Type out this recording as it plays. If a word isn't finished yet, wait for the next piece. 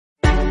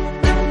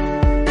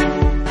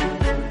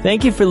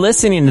Thank you for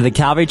listening to the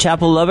Calvary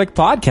Chapel Lubbock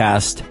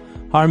podcast.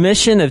 Our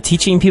mission of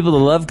teaching people to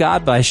love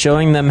God by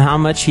showing them how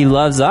much He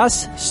loves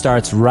us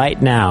starts right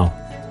now.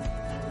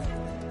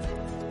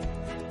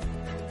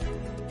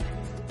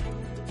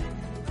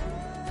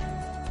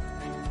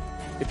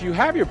 If you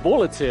have your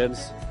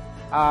bulletins,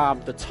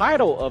 the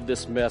title of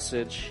this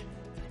message,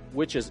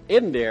 which is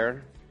in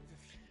there,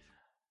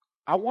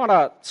 I want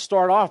to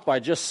start off by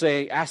just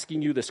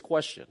asking you this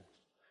question.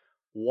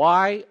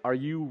 Why are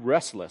you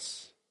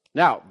restless?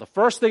 Now, the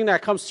first thing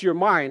that comes to your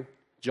mind,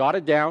 jot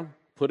it down,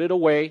 put it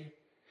away,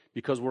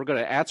 because we're going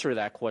to answer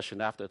that question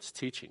after it's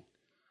teaching.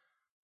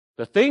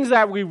 The things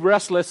that we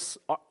restless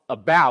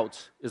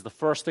about is the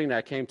first thing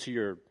that came to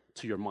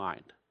your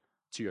mind,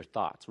 to your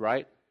thoughts,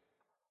 right?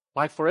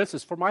 Like, for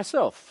instance, for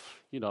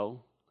myself,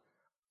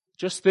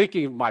 just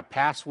thinking of my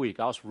past week,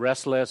 I was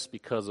restless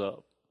because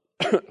of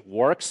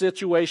work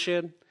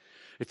situation.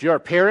 If you're a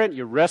parent,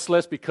 you're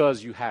restless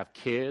because you have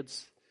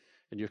kids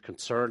and you're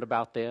concerned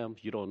about them.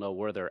 You don't know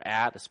where they're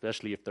at,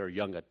 especially if they're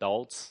young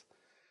adults.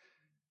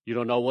 You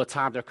don't know what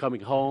time they're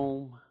coming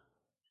home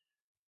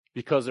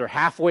because they're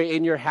halfway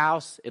in your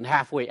house and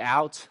halfway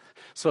out.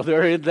 So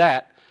they're in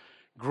that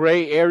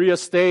gray area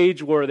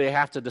stage where they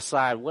have to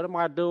decide, what am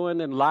I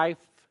doing in life?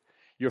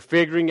 You're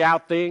figuring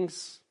out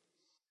things.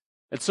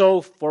 And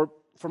so for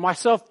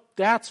myself,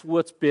 that's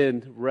what's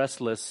been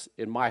restless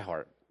in my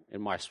heart, in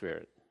my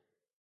spirit.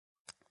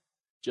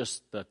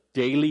 Just the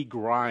daily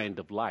grind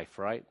of life,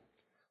 right?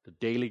 The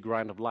daily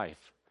grind of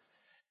life.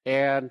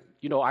 And,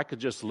 I could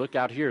just look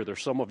out here.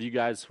 There's some of you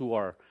guys who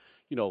are,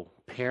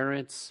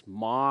 parents,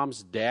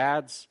 moms,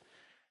 dads,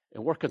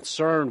 and we're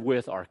concerned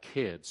with our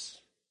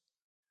kids.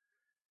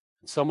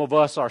 And some of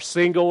us are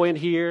single in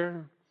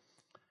here.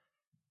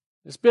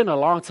 It's been a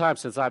long time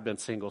since I've been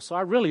single, so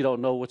I really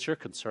don't know what you're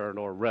concerned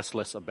or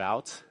restless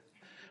about.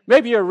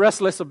 Maybe you're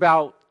restless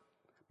about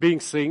being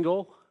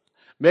single.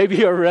 Maybe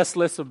you're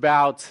restless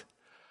about,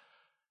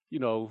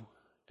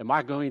 am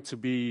I going to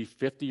be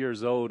 50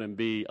 years old and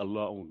be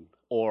alone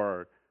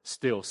or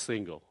still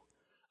single?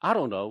 I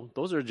don't know.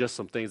 Those are just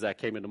some things that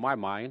came into my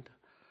mind.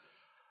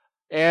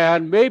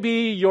 And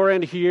maybe you're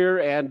in here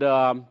and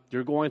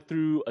you're going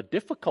through a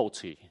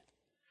difficulty.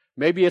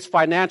 Maybe it's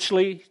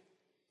financially.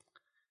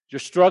 You're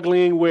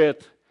struggling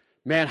with,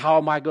 man, how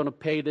am I going to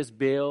pay this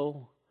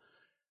bill?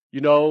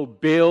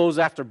 Bills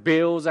after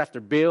bills after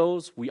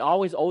bills. We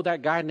always owe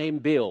that guy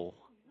named Bill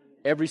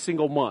every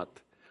single month.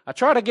 I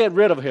try to get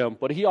rid of him,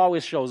 but he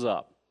always shows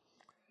up.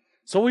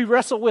 So we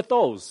wrestle with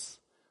those.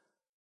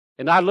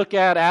 And I look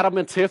at Adam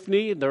and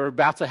Tiffany, and they're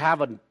about to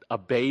have a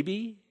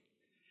baby.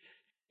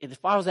 And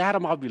if I was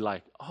Adam, I'd be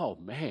like, oh,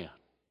 man,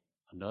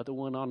 another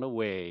one on the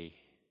way.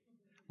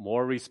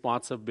 More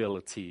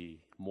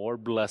responsibility, more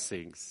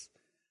blessings.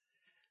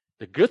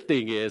 The good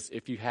thing is,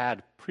 if you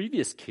had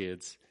previous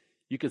kids,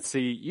 you can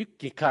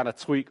kind of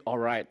tweak, all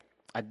right,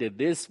 I did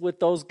this with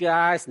those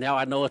guys. Now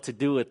I know what to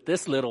do with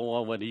this little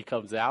one when he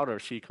comes out or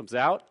she comes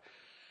out.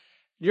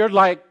 You're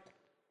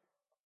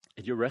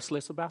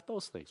restless about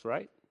those things,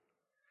 right?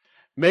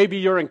 Maybe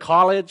you're in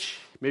college.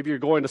 Maybe you're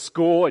going to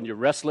school and you're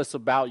restless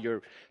about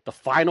the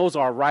finals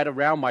are right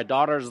around. My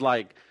daughter's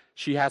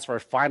she has her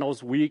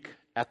finals week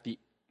at the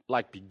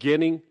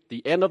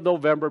end of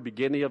November,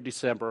 beginning of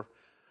December.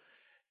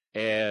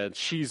 And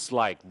she's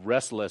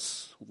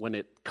restless when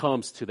it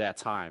comes to that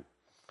time.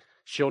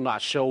 She'll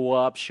not show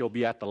up. She'll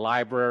be at the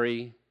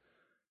library,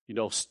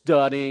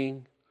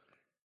 studying,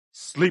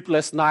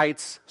 sleepless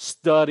nights,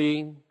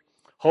 studying,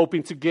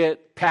 hoping to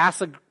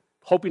pass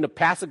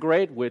a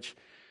grade, which,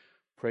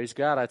 praise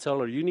God, I tell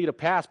her, you need a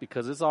pass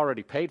because it's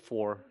already paid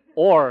for,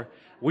 or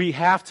we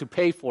have to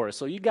pay for it.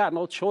 So you got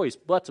no choice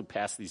but to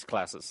pass these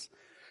classes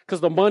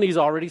because the money's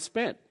already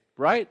spent,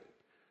 right?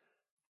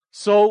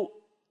 So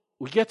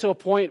we get to a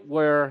point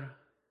where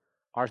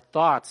our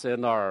thoughts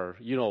and our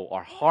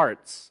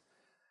hearts,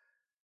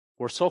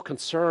 we're so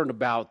concerned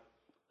about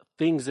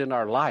things in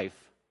our life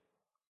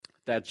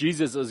that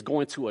Jesus is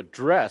going to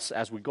address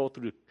as we go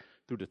through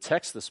the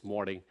text this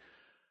morning,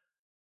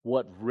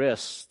 what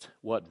rest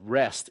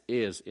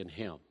is in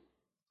Him.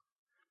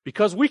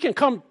 Because we can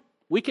come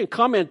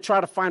and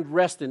try to find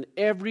rest in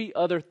every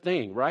other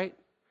thing, right?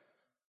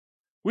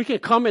 We can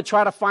come and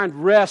try to find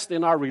rest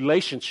in our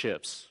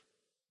relationships.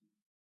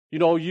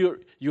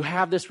 You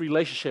have this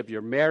relationship,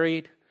 you're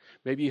married,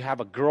 maybe you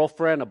have a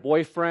girlfriend, a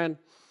boyfriend,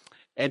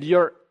 and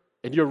you're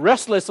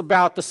restless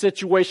about the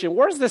situation.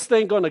 Where's this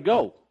thing going to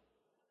go?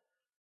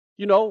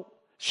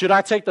 Should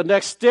I take the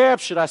next step?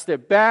 Should I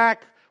step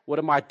back? What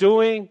am I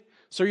doing?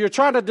 So you're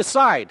trying to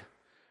decide,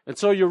 and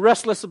so you're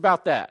restless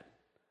about that.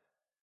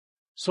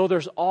 So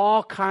there's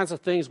all kinds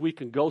of things we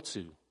can go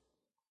to.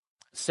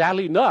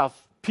 Sadly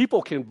enough,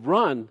 people can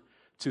run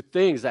to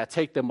things that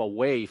take them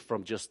away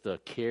from just the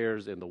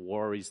cares and the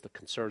worries, the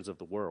concerns of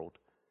the world.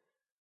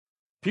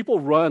 People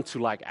run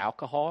to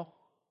alcohol,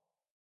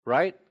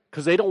 right?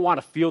 Because they don't want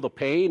to feel the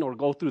pain or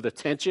go through the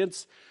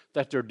tensions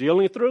that they're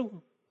dealing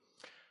through.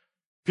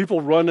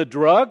 People run to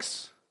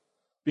drugs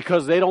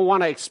because they don't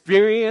want to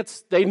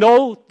experience, they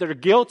know their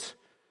guilt,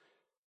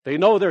 they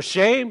know their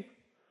shame,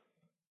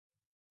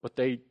 but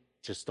they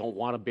just don't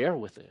want to bear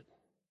with it.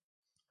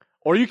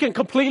 Or you can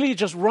completely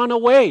just run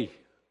away,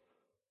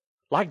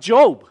 like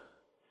Job.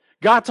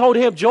 God told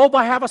him, Job,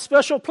 I have a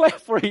special plan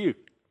for you.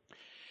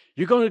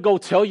 You're going to go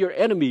tell your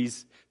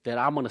enemies that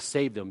I'm going to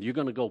save them. You're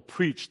going to go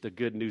preach the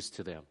good news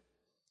to them.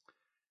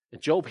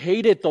 And Job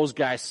hated those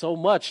guys so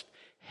much,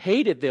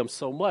 hated them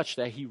so much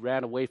that he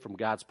ran away from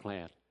God's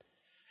plan.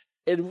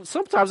 And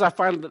sometimes I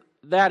find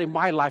that in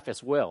my life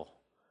as well.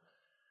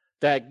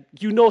 That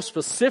you know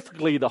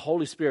specifically the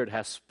Holy Spirit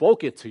has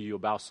spoken to you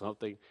about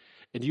something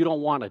and you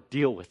don't want to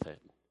deal with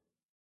it.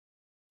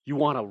 You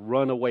want to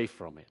run away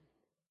from it.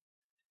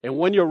 And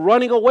when you're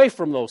running away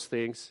from those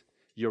things,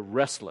 you're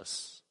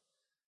restless.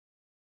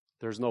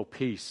 There's no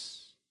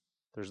peace.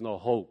 There's no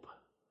hope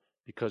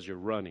because you're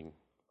running.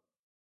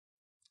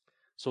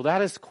 So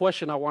that is the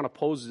question I want to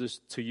pose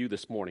to you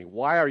this morning.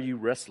 Why are you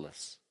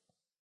restless?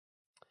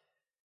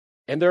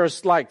 And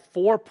there's like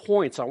 4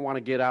 points I want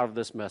to get out of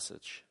this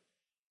message.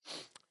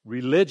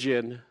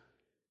 Religion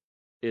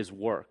is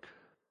work.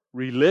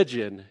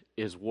 Religion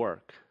is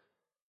work.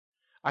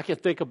 I can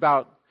think of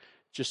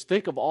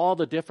all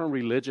the different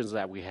religions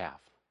that we have.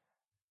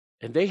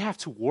 And they have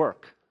to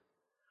work.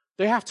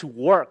 They have to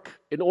work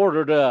in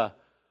order to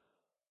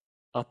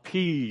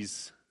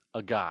appease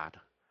a God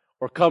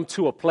or come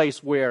to a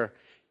place where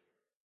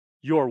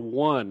you're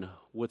one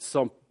with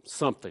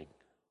something.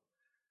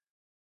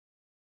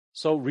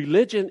 So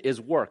religion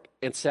is work.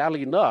 And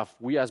sadly enough,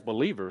 we as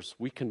believers,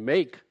 we can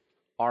make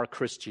our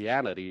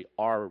Christianity,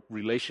 our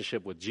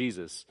relationship with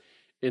Jesus,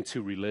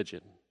 into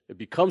religion. It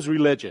becomes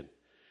religion.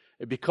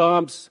 It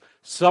becomes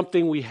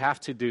something we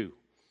have to do.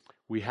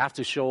 We have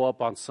to show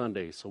up on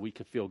Sundays so we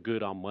can feel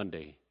good on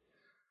Monday.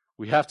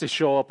 We have to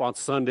show up on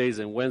Sundays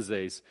and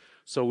Wednesdays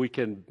so we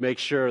can make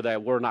sure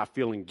that we're not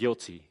feeling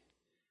guilty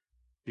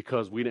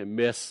because we didn't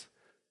miss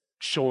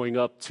showing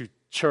up to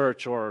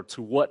church or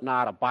to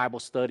whatnot, a Bible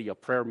study, a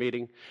prayer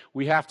meeting.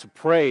 We have to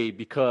pray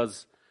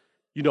because,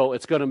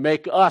 it's going to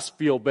make us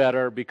feel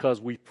better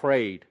because we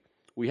prayed.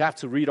 We have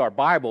to read our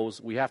Bibles.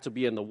 We have to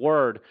be in the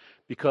Word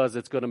because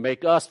it's going to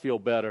make us feel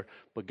better.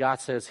 But God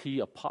says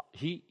He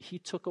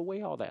took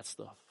away all that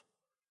stuff.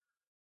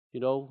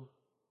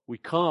 We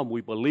come,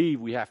 we believe,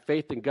 we have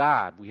faith in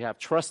God, we have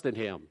trust in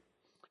Him,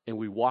 and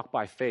we walk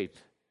by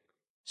faith.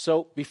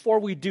 So before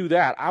we do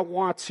that, I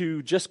want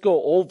to just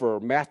go over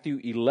Matthew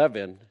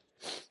 11,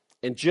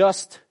 and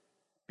just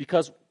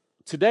because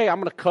today I'm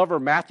going to cover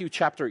Matthew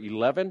chapter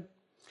 11,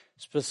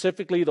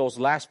 specifically those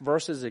last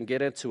verses, and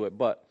get into it.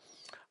 But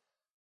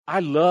I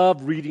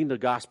love reading the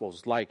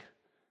Gospels.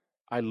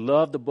 I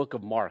love the book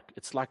of Mark.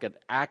 It's like an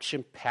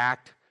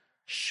action-packed,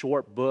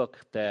 short book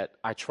that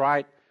I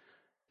tried.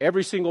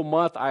 Every single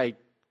month, I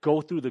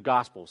go through the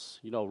Gospels.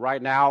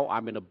 Right now,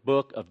 I'm in a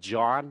book of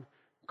John,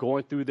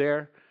 going through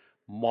there.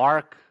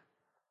 Mark,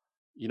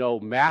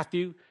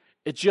 Matthew.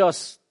 It's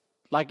just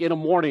like in the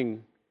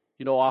morning,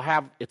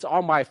 it's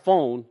on my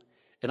phone,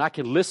 and I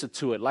can listen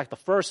to it. Like the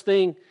first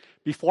thing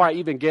before I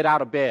even get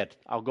out of bed,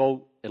 I'll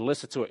go and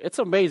listen to it. It's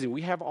amazing.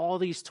 We have all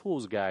these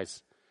tools,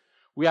 guys.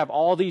 We have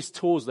all these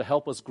tools to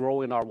help us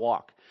grow in our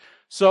walk.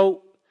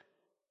 So,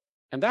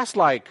 and that's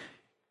like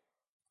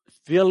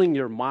filling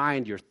your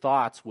mind, your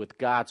thoughts with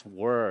God's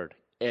Word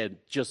and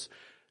just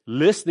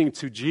listening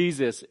to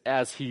Jesus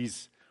as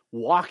He's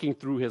walking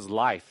through His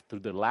life through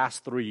the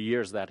last 3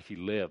 years that He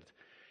lived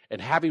and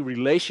having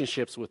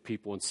relationships with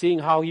people and seeing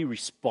how He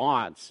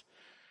responds.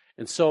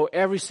 And so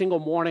every single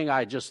morning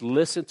I just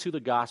listen to the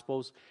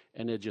Gospels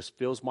and it just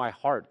fills my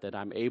heart that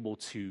I'm able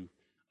to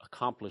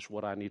accomplish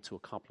what I need to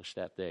accomplish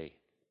that day.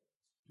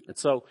 And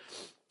so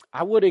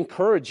I would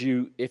encourage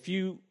you, if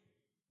you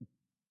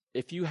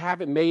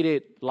haven't made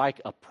it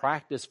like a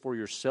practice for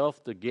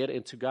yourself to get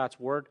into God's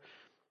Word,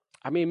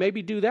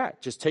 maybe do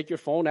that. Just take your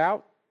phone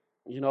out.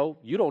 You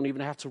don't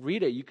even have to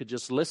read it. You could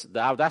just listen.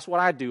 That's what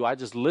I do. I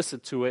just listen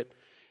to it,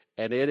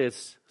 and it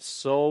is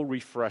so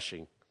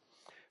refreshing.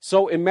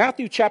 So in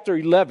Matthew chapter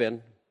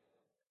 11,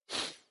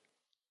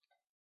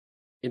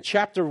 in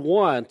chapter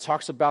 1,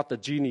 talks about the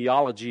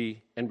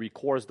genealogy and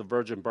records the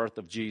virgin birth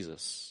of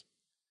Jesus.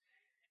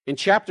 In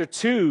chapter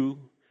 2,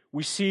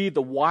 we see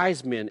the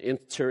wise men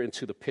enter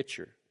into the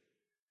picture.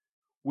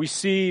 We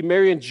see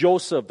Mary and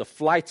Joseph, the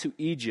flight to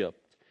Egypt.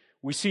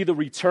 We see the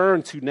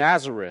return to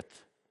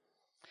Nazareth.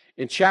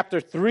 In chapter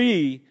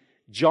 3,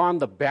 John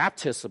the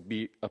Baptist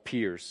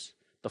appears,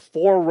 the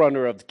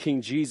forerunner of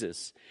King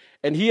Jesus.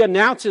 And he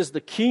announces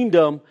the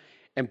kingdom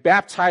and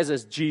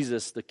baptizes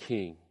Jesus the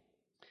King.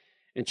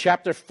 In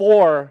chapter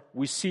 4,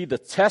 we see the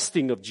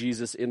testing of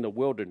Jesus in the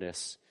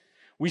wilderness.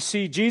 We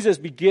see Jesus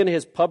begin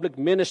his public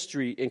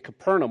ministry in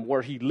Capernaum,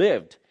 where he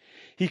lived.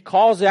 He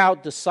calls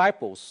out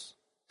disciples.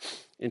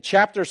 In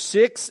chapters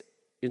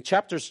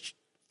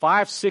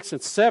 5, 6,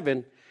 and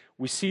 7,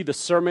 we see the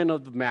Sermon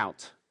on the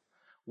Mount.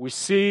 We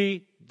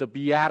see the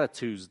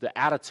Beatitudes, the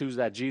attitudes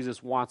that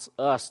Jesus wants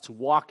us to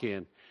walk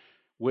in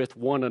with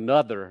one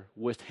another,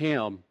 with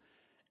Him,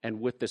 and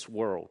with this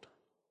world.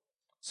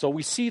 So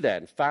we see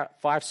that in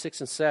 5, 6,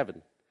 and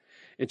 7.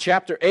 In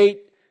chapter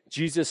 8,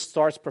 Jesus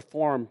starts to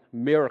perform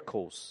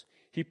miracles.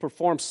 He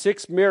performs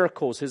 6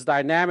 miracles. His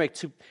dynamic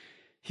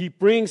he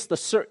brings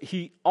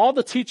all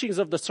the teachings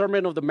of the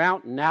Sermon on the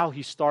Mount. Now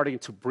he's starting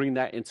to bring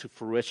that into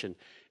fruition,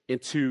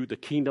 into the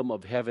kingdom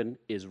of heaven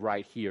is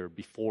right here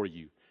before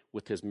you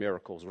with his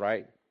miracles,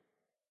 right?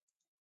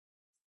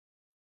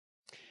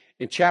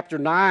 In chapter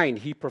 9,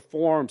 he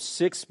performs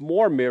 6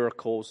 more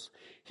miracles.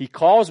 He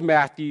calls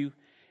Matthew,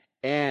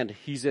 and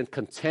he's in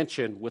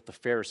contention with the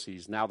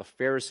Pharisees. Now the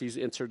Pharisees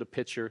enter the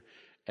picture,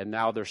 and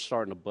now they're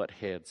starting to butt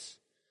heads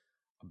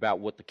about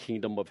what the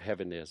kingdom of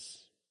heaven is.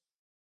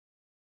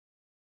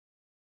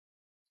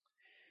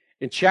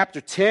 In chapter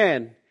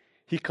 10,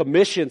 he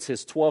commissions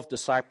his 12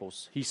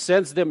 disciples. He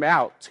sends them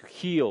out to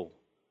heal,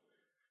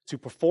 to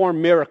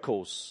perform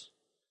miracles,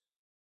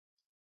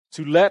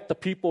 to let the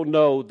people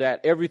know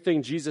that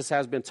everything Jesus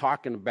has been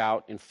talking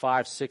about in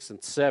 5, 6,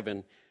 and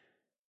 7,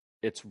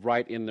 it's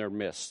right in their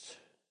midst.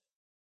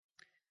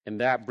 And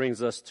that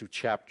brings us to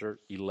chapter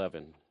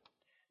 11.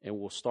 And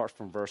we'll start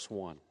from verse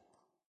 1.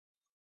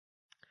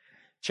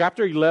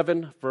 Chapter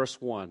 11,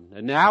 verse 1.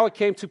 And now it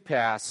came to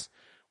pass,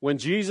 when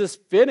Jesus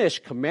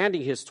finished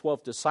commanding his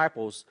 12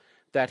 disciples,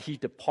 that he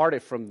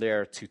departed from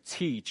there to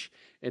teach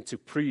and to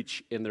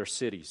preach in their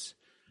cities.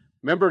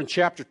 Remember in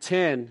chapter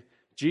 10,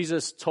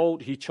 Jesus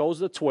he chose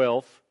the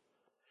 12,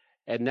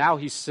 and now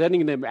he's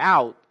sending them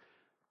out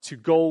to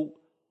go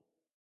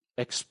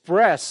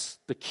express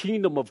the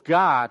kingdom of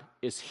God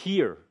is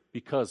here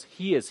because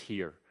he is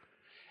here.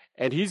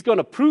 And he's going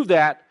to prove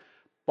that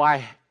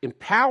by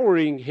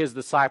empowering his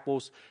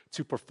disciples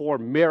to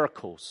perform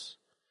miracles,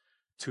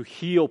 to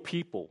heal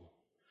people,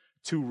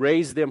 to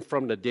raise them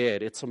from the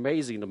dead. It's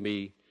amazing to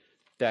me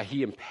that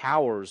he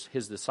empowers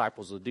his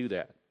disciples to do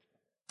that.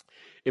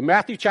 In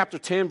Matthew chapter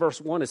 10, verse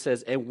 1, it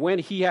says, and when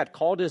he had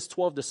called his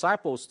 12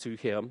 disciples to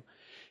him,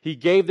 he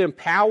gave them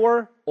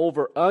power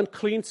over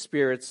unclean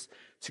spirits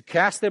to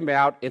cast them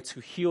out and to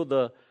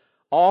heal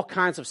all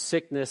kinds of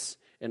sickness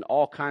and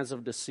all kinds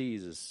of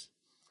diseases.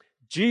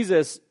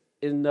 Jesus,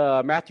 in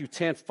Matthew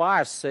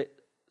 10:5,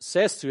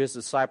 says to his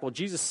disciples,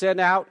 Jesus sent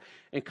out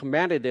and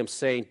commanded them,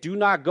 saying, do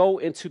not go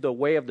into the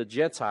way of the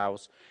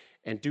Gentiles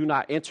and do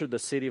not enter the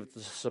city of the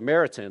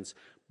Samaritans,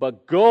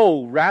 but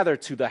go rather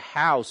to the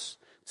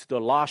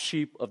lost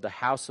sheep of the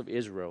house of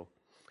Israel.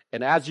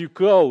 And as you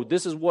go,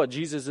 this is what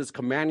Jesus is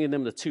commanding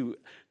them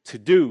to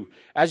do.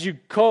 As you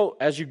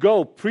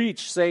go,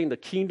 preach, saying the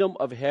kingdom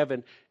of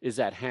heaven is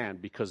at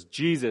hand, because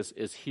Jesus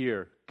is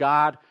here.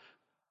 God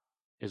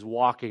is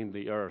walking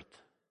the earth.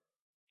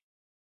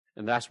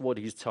 And that's what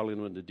he's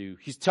telling them to do.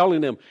 He's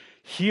telling them,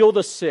 heal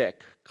the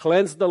sick,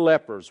 cleanse the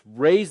lepers,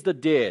 raise the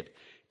dead,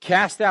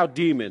 cast out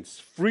demons.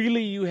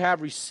 Freely you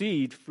have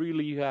received,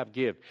 freely you have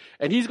given.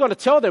 And he's going to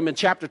tell them in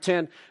chapter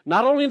 10,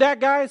 not only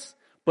that, guys,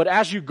 but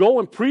as you go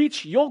and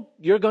preach,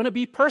 you're going to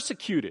be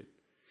persecuted.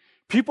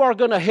 People are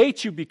going to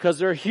hate you because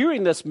they're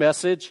hearing this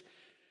message,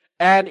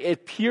 and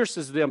it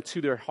pierces them to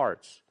their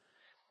hearts.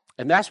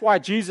 And that's why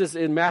Jesus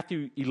in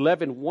Matthew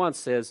 11:1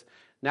 says,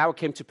 now it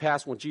came to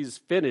pass when Jesus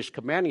finished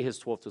commanding his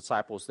 12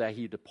 disciples that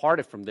he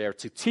departed from there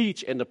to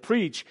teach and to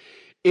preach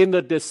in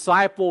the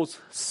disciples'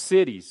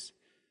 cities.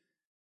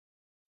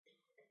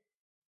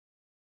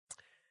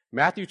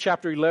 Matthew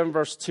chapter 11,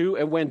 verse 2,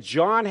 and when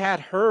John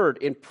had heard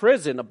in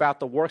prison about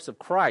the works of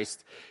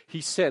Christ, he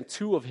sent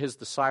 2 of his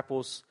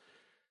disciples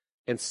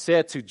and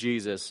said to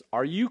Jesus,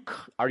 Are you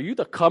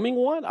the coming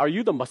one? Are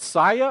you the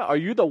Messiah? Are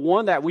you the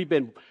one that we've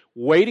been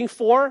waiting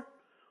for?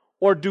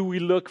 Or do we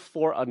look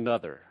for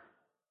another?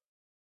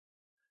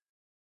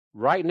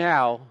 Right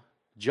now,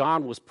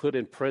 John was put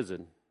in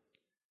prison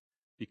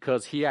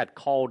because he had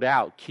called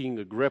out King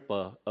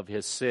Agrippa of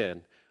his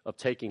sin of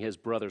taking his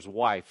brother's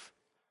wife.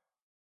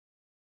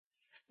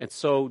 And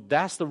so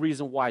that's the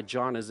reason why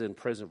John is in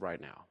prison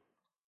right now.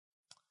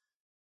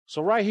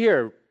 So right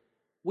here,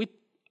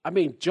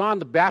 John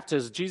the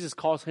Baptist, Jesus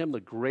calls him the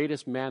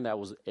greatest man that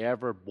was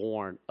ever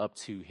born up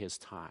to his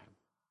time.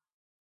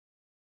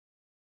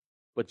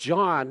 But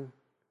John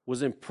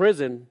was in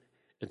prison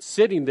and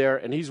sitting there,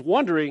 and he's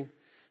wondering,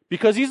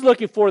 because he's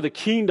looking for the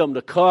kingdom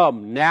to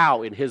come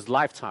now in his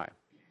lifetime.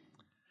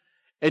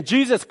 And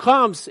Jesus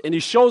comes and he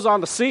shows on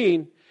the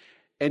scene,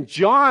 and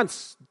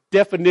John's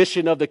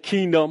definition of the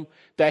kingdom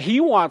that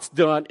he wants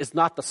done is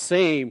not the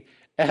same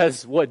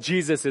as what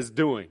Jesus is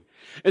doing.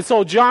 And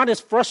so John is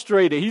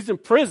frustrated. He's in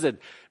prison.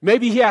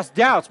 Maybe he has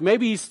doubts.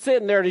 Maybe he's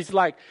sitting there and he's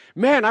like,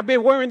 man, I've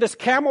been wearing this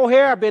camel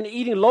hair. I've been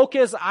eating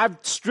locusts. I've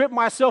stripped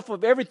myself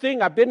of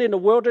everything. I've been in the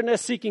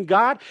wilderness seeking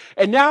God.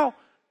 And now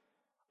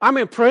I'm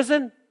in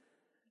prison.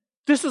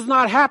 This is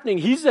not happening.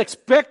 He's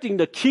expecting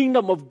the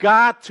kingdom of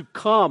God to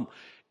come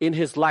in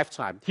his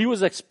lifetime. He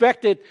was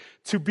expected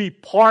to be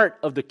part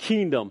of the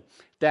kingdom,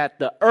 that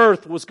the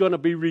earth was going to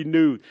be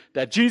renewed,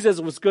 that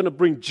Jesus was going to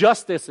bring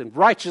justice and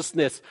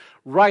righteousness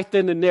right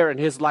then and there in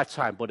his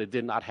lifetime, but it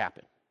did not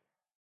happen.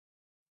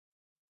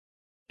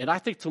 And I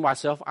think to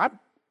myself,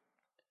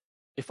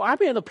 if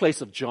I'm in the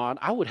place of John,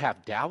 I would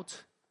have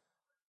doubt.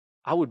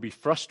 I would be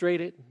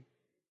frustrated.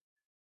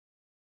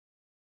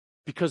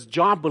 Because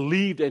John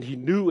believed and he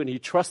knew and he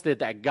trusted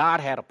that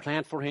God had a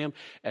plan for him,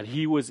 and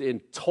he was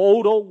in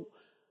total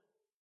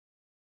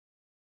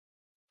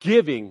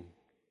giving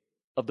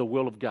of the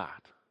will of God.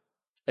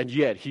 And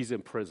yet he's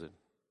in prison.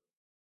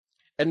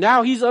 And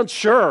now he's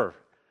unsure.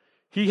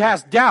 He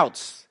has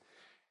doubts.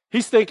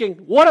 He's thinking,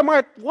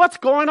 what's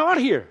going on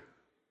here?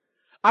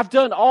 I've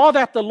done all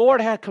that the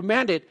Lord had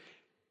commanded,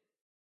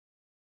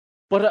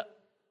 but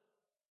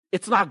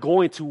it's not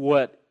going to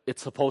what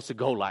it's supposed to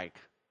go like.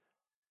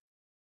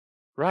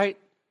 Right?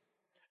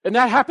 And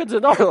that happens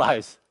in our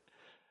lives.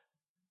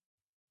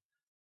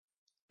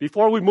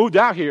 Before we moved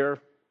out here,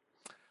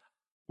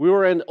 we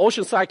were in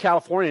Oceanside,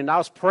 California, and I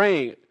was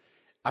praying.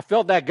 I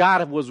felt that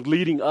God was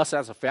leading us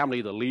as a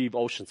family to leave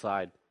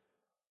Oceanside.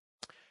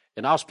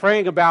 And I was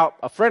praying about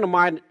a friend of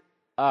mine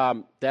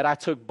that I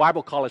took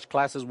Bible college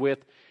classes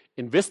with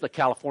in Vista,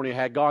 California,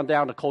 had gone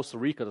down to Costa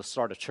Rica to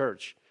start a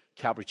church,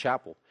 Calvary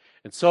Chapel.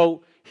 And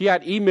so he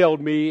had emailed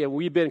me, and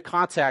we've been in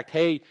contact,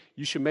 hey,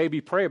 you should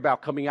maybe pray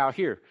about coming out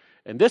here.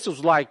 And this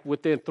was like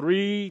within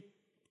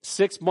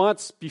 6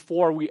 months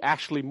before we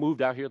actually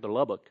moved out here to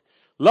Lubbock.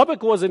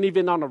 Lubbock wasn't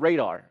even on the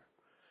radar.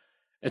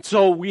 And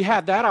so we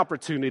had that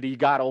opportunity,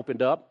 God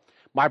opened up.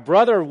 My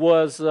brother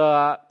was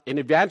an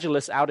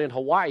evangelist out in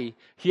Hawaii.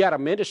 He had a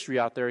ministry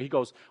out there. He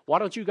goes, why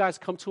don't you guys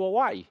come to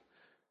Hawaii?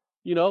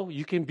 You know,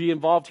 you can be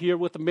involved here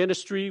with the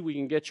ministry. We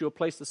can get you a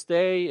place to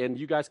stay, and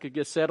you guys could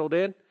get settled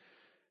in.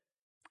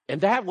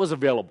 And that was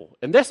available.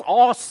 And this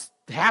all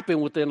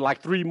happened within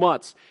like 3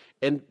 months.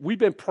 And we've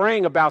been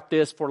praying about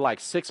this for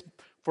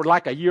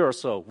like a year or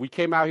so. We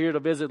came out here to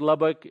visit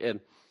Lubbock, and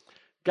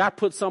God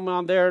put something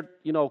on there,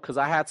 you know, because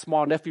I had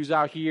small nephews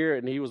out here,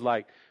 and he was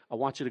like, I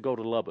want you to go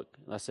to Lubbock.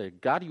 And I said,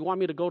 God, you want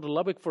me to go to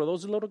Lubbock for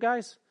those little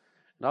guys?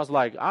 And I was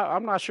like,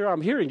 I'm not sure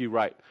I'm hearing you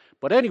right.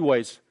 But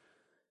anyways,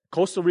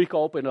 Costa Rica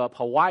opened up,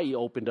 Hawaii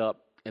opened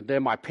up, and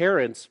then my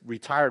parents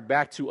retired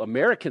back to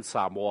American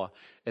Samoa,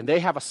 and they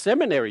have a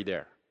seminary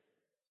there.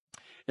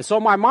 And so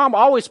my mom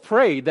always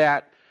prayed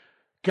that,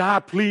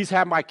 God, please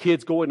have my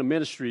kids go into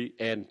ministry.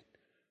 And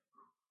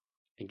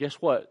guess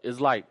what? It's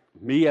like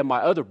me and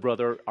my other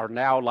brother are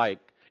now like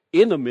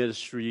in the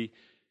ministry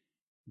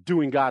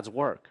doing God's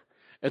work.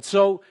 And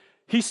so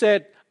he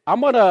said, I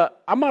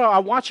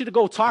want you to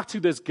go talk to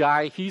this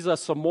guy. He's a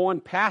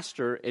Samoan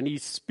pastor, and he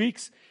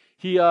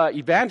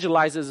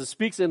evangelizes and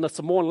speaks in the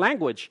Samoan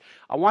language.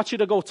 I want you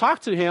to go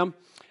talk to him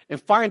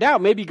and find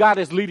out. Maybe God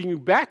is leading you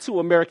back to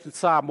American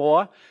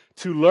Samoa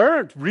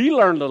to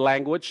relearn the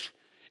language,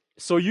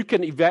 so you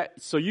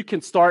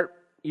can start,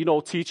 you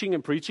know, teaching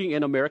and preaching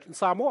in American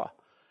Samoa.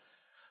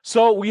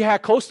 So we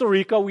had Costa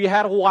Rica, we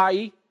had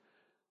Hawaii,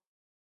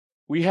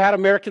 we had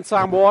American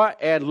Samoa,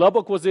 and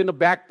Lubbock was in the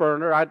back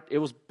burner. It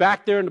was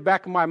back there in the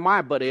back of my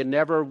mind, but it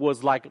never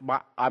was like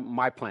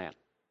my plan.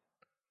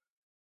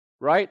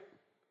 Right?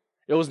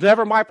 It was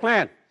never my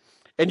plan.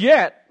 And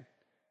yet,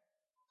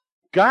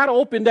 God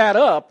opened that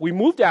up. We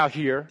moved out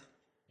here.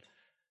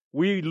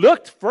 We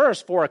looked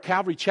first for a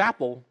Calvary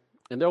Chapel,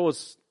 and there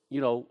was,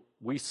 you know,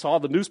 we saw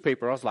the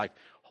newspaper. I was like,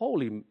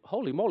 holy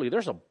moly,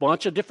 there's a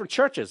bunch of different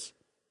churches.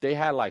 They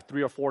had like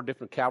 3 or 4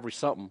 different Calvary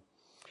something.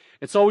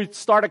 And so we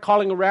started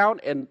calling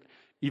around, and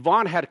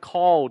Yvonne had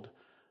called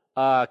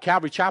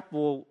Calvary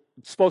Chapel,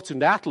 spoke to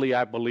Natalie,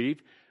 I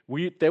believe.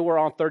 They were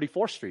on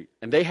 34th Street,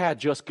 and they had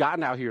just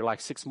gotten out here like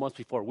 6 months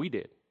before we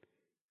did.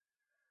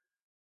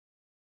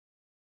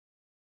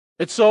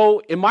 And so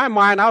in my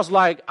mind, I was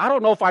like, I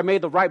don't know if I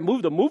made the right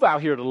move to move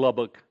out here to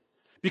Lubbock,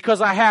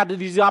 because I had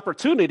these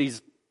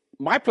opportunities.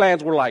 My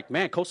plans were like,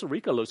 man, Costa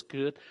Rica looks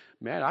good.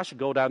 Man, I should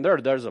go down there.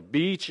 There's a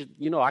beach.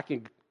 You know, I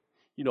can,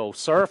 you know,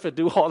 surf and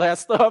do all that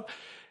stuff.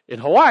 In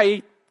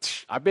Hawaii,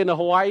 I've been to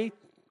Hawaii.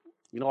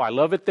 You know, I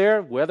love it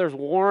there. Weather's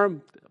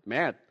warm.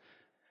 Man.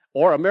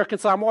 Or American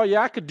Samoa,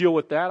 yeah, I could deal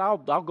with that. I'll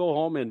go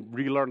home and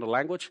relearn the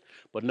language.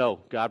 But no,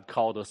 God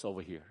called us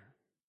over here.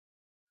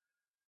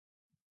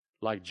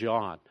 Like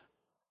John.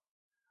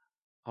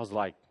 I was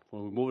like,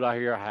 when we moved out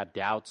here, I had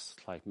doubts.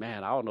 Like,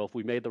 man, I don't know if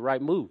we made the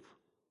right move.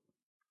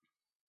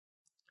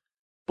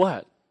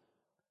 But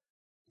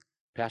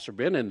Pastor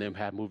Ben and them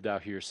had moved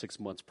out here 6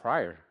 months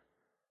prior,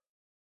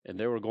 and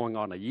they were going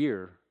on a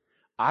year.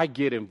 I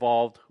get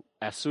involved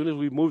as soon as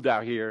we moved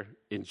out here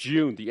in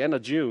June, the end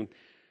of June.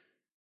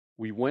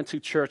 We went to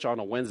church on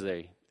a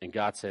Wednesday, and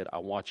God said, I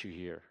want you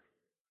here.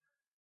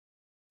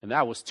 And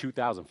that was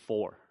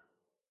 2004.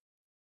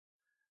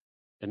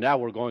 And now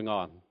we're going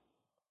on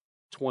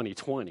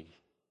 2020.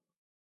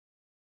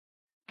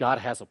 God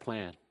has a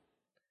plan.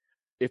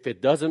 If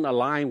it doesn't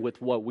align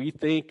with what we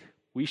think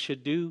we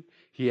should do,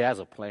 He has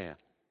a plan.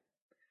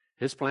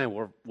 His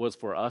plan was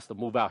for us to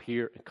move out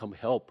here and come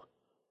help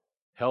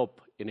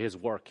in His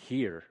work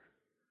here.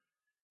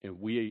 And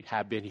we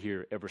have been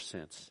here ever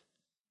since.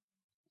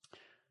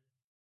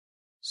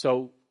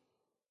 So,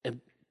 and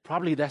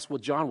probably that's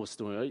what John was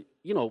doing.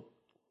 You know,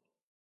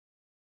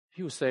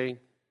 he was saying,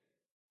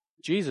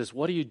 Jesus,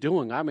 what are you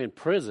doing? I'm in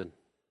prison.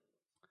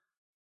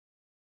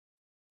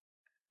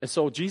 And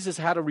so Jesus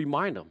had to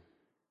remind him.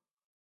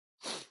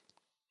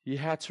 He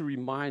had to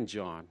remind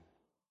John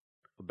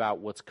about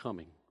what's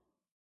coming.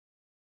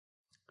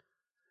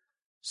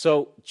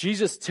 So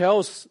Jesus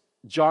tells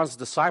John's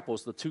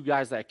disciples, the 2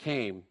 guys that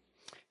came,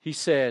 he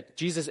said,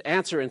 Jesus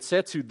answered and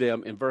said to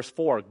them in verse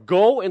 4,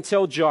 "Go and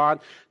tell John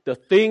the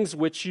things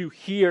which you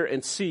hear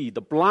and see.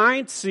 The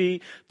blind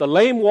see, the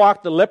lame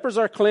walk, the lepers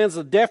are cleansed,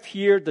 the deaf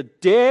hear, the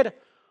dead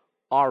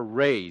are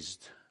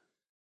raised."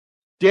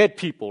 Dead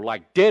people,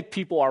 like dead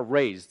people are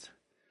raised.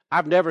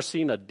 I've never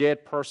seen a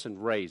dead person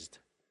raised.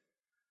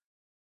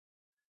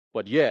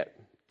 But yet,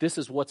 this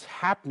is what's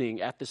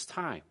happening at this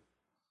time.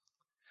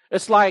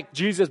 It's like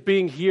Jesus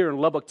being here in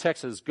Lubbock,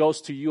 Texas, goes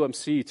to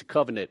UMC, to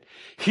Covenant,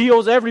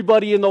 heals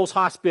everybody in those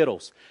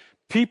hospitals.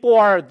 People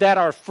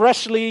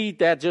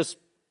that just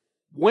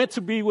went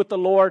to be with the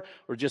Lord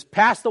or just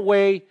passed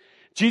away.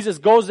 Jesus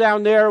goes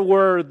down there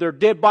where their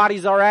dead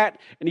bodies are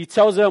at, and he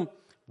tells them,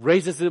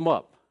 raises them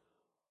up.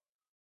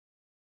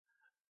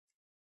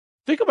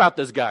 Think about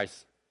this,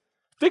 guys.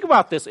 Think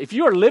about this. If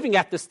you are living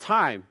at this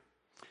time,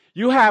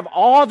 you have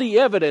all the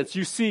evidence.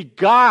 You see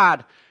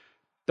God,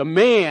 the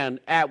man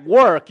at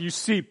work. You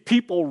see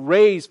people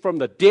raised from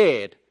the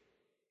dead.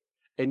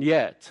 And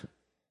yet,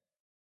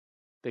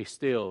 they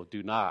still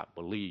do not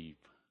believe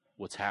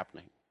what's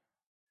happening.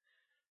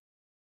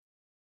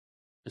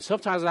 And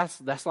sometimes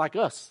that's like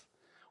us.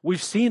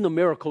 We've seen the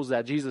miracles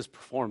that Jesus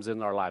performs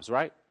in our lives,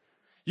 right?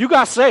 You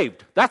got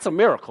saved. That's a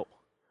miracle.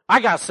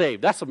 I got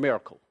saved. That's a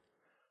miracle.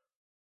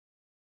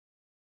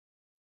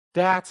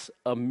 That's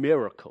a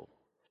miracle.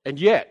 And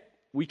yet,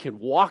 we can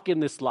walk in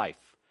this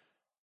life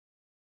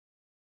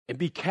and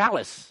be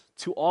callous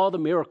to all the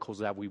miracles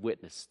that we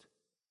witnessed.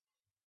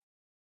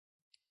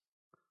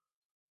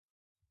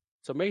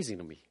 It's amazing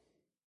to me.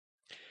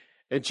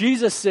 And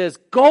Jesus says,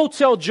 "Go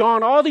tell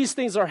John all these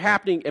things are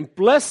happening, and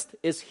blessed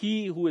is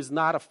he who is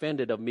not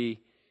offended of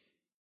me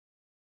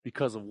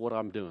because of what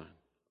I'm doing."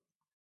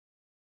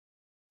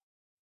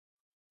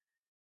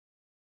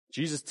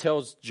 Jesus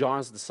tells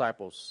John's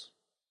disciples,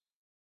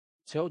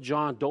 tell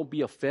John, don't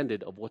be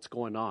offended of what's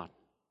going on.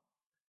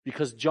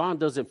 Because John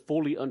doesn't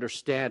fully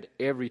understand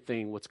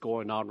everything what's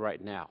going on right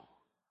now.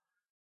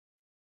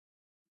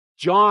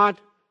 John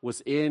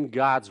was in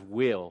God's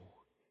will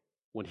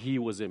when he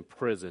was in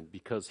prison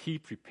because he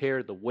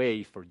prepared the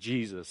way for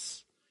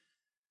Jesus.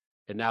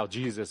 And now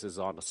Jesus is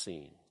on the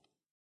scene.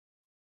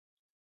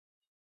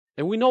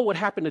 And we know what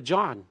happened to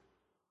John,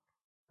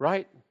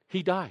 right?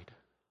 He died.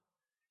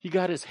 He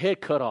got his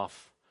head cut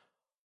off.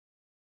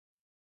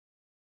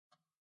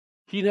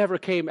 He never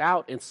came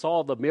out and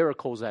saw the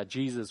miracles that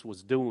Jesus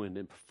was doing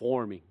and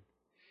performing.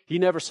 He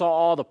never saw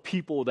all the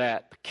people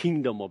that the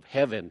kingdom of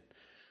heaven,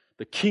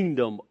 the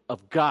kingdom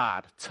of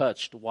God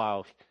touched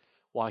while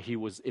he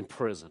was in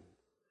prison.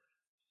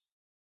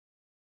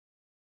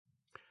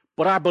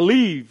 But I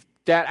believe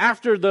that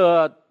after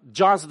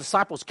John's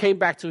disciples came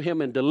back to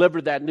him and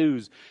delivered that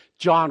news,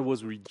 John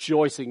was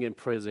rejoicing in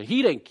prison.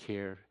 He didn't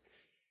care.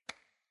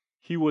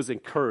 He was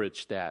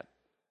encouraged that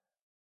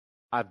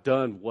I've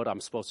done what I'm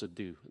supposed to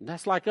do. And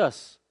that's like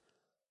us.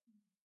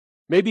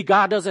 Maybe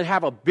God doesn't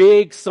have a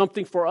big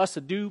something for us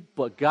to do,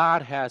 but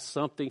God has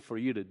something for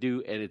you to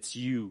do, and it's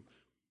you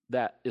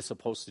that is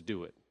supposed to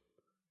do it.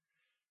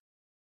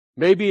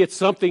 Maybe it's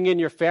something in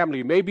your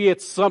family. Maybe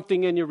it's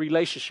something in your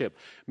relationship.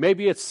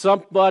 Maybe it's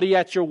somebody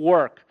at your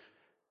work.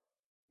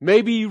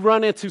 Maybe you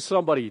run into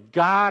somebody.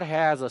 God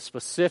has a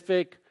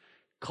specific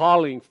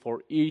calling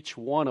for each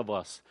one of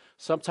us.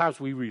 Sometimes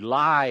we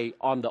rely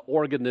on the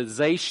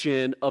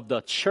organization of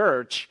the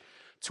church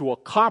to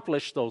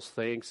accomplish those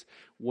things.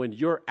 When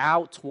you're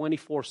out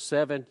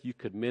 24/7, you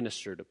could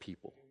minister to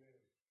people.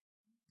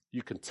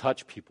 You can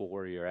touch people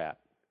where you're at.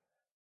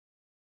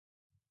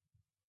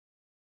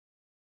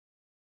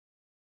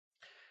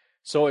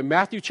 So in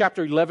Matthew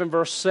chapter 11,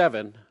 verse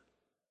 7,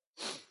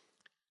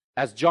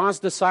 as John's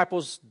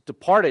disciples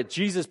departed,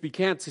 Jesus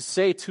began to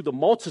say to the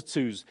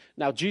multitudes.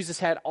 Now, Jesus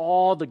had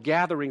all the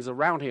gatherings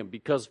around him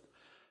because,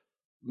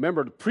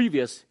 remember the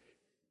previous,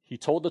 he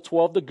told the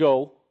 12 to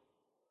go,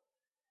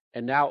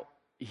 and now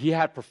he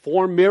had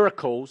performed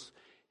miracles.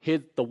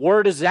 The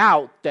word is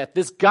out that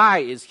this guy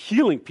is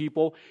healing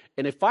people,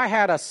 and if I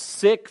had a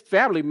sick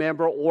family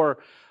member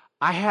or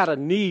I had a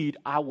need,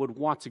 I would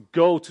want to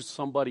go to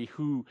somebody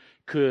who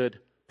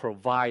could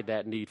provide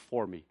that need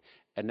for me.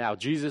 And now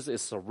Jesus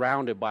is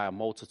surrounded by a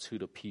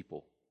multitude of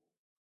people.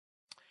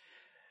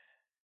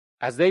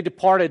 As they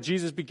departed,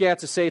 Jesus began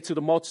to say to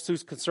the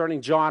multitudes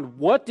concerning John,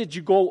 "What did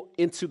you go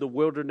into the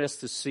wilderness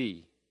to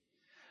see?"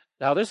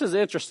 Now, this is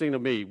interesting to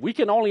me. We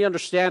can only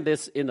understand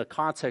this in the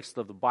context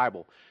of the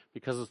Bible.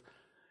 Because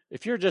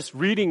if you're just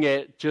reading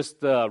it, just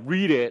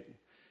read it,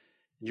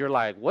 you're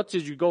like, what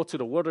did you go to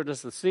the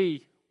wilderness to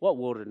see? What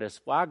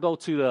wilderness? Well, I go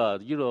to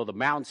the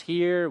mountains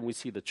here, and we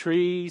see the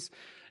trees.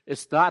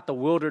 It's not the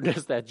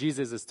wilderness that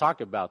Jesus is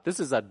talking about. This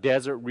is a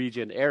desert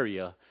region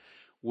area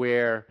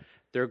where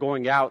they're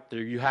going out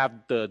there. You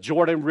have the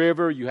Jordan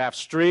River, you have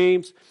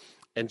streams,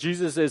 and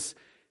Jesus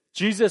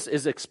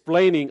is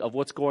explaining of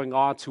what's going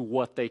on to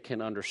what they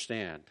can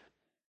understand.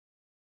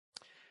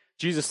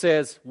 Jesus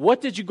says,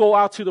 "What did you go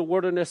out to the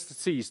wilderness to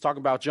see?" He's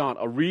talking about John.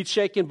 A reed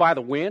shaken by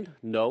the wind?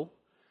 No,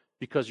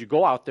 because you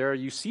go out there,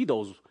 you see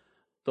those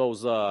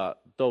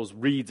those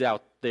reeds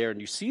out there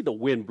and you see the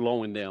wind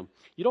blowing them,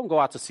 you don't go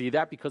out to see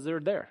that because they're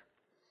there.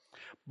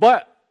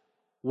 But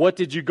what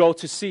did you go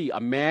to see? A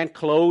man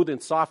clothed in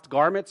soft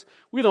garments?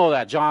 We know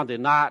that John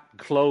did not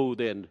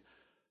clothe in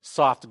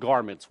soft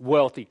garments,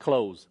 wealthy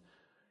clothes.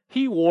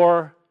 He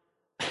wore,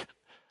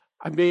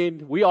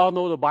 we all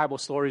know the Bible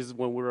stories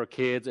when we were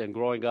kids and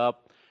growing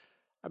up.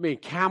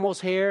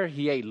 Camel's hair,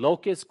 he ate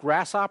locusts,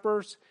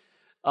 grasshoppers,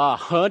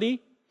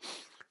 honey.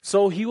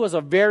 So he was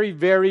a very,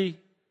 very,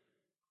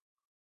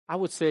 I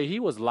would say he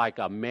was like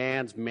a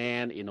man's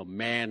man in a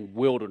man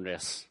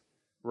wilderness,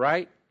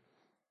 right?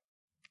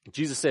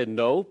 Jesus said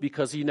no,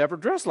 because he never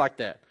dressed like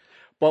that.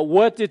 But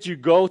what did you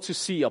go to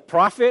see? A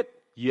prophet?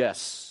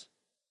 Yes.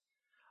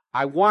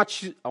 I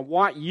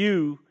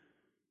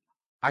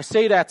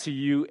say that to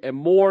you, and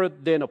more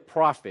than a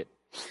prophet.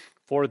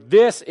 For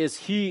this is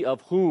he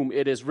of whom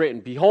it is written,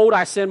 behold,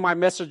 I send my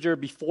messenger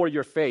before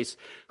your face,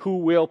 who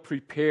will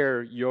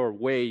prepare your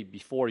way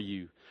before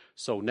you.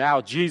 So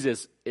now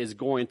Jesus is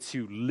going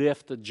to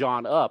lift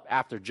John up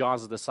after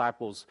John's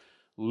disciples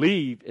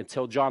leave and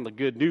tell John the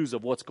good news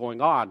of what's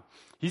going on.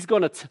 He's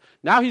going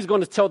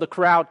to tell the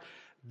crowd,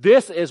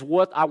 this is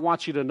what I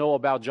want you to know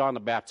about John the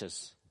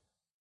Baptist.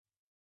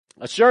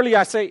 Surely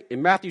I say,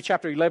 in Matthew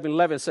chapter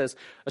 11 says,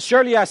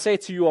 surely I say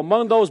to you,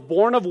 among those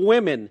born of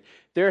women,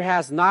 there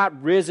has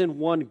not risen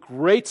one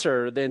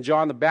greater than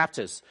John the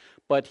Baptist.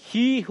 But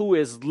he who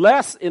is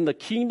less in the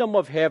kingdom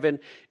of heaven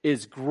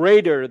is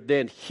greater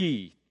than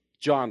he,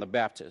 John the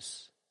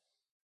Baptist.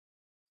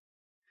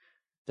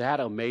 That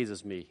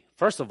amazes me.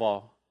 First of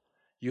all,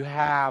 you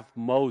have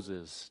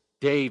Moses,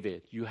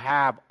 David, you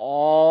have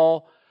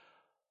all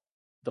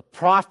the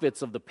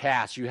prophets of the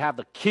past, you have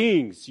the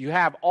kings, you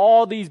have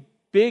all these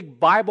big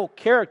Bible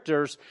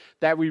characters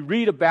that we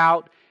read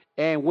about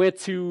and went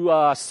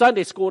to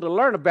Sunday school to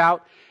learn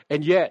about,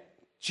 and yet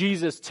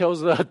Jesus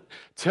tells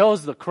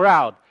the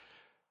crowd.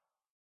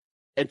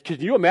 And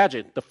can you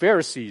imagine? The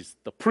Pharisees,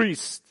 the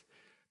priests,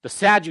 the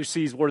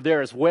Sadducees were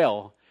there as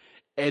well,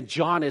 and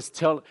Jesus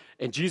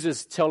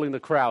is telling the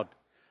crowd,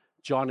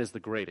 John is the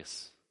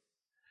greatest.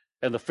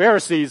 And the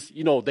Pharisees,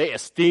 they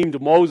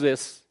esteemed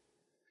Moses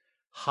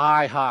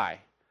high.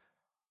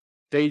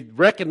 They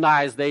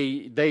recognize,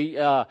 they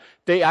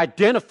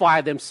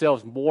identify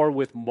themselves more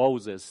with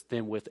Moses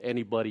than with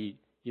anybody,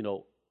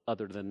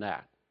 other than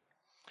that.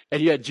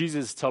 And yet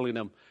Jesus is telling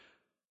them,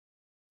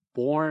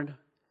 born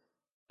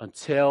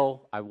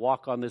until I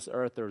walk on this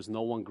earth, there is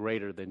no one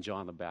greater than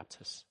John the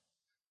Baptist.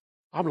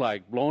 I'm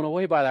like blown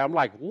away by that. I'm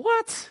like,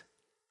 what?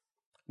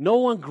 No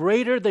one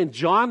greater than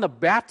John the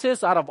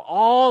Baptist out of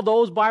all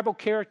those Bible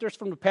characters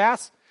from the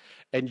past?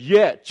 And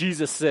yet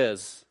Jesus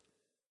says,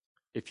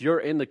 if you're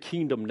in the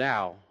kingdom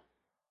now,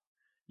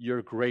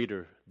 you're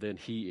greater than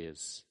he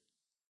is.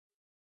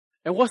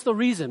 And what's the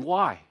reason?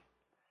 Why?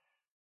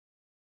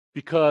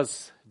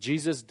 Because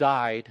Jesus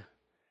died,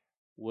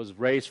 was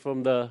raised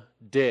from the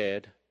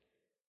dead,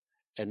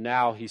 and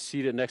now he's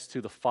seated next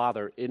to the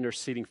Father,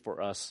 interceding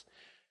for us.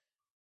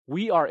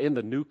 We are in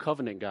the new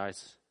covenant,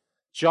 guys.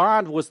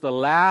 John was the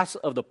last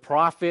of the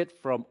prophet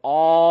from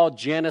all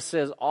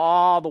Genesis,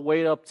 all the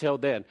way up till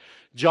then.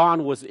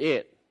 John was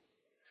it.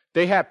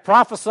 They had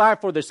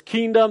prophesied for this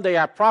kingdom. They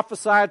had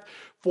prophesied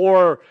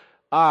for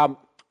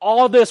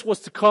all this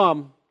was to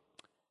come,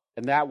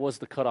 and that was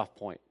the cutoff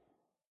point.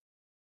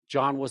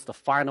 John was the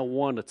final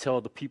one to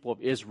tell the people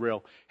of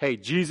Israel, hey,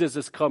 Jesus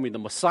is coming, the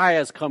Messiah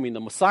is coming,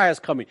 the Messiah is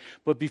coming.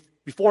 But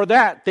before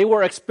that, they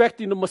were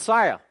expecting the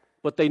Messiah,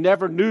 but they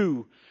never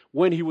knew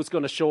when he was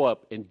going to show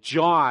up. And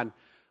John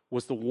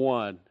was the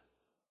one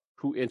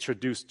who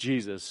introduced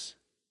Jesus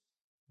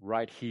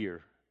right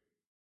here.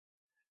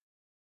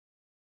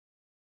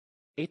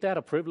 Ain't that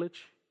a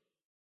privilege?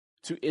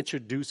 To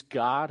introduce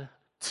God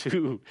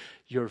to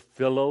your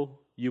fellow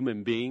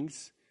human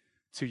beings,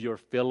 to your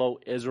fellow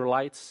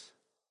Israelites.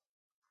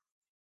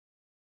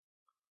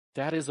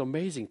 That is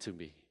amazing to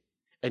me.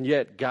 And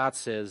yet God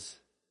says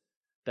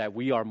that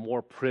we are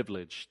more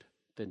privileged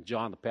than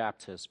John the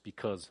Baptist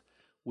because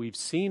we've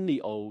seen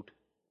the old,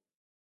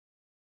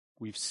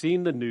 we've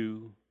seen the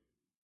new,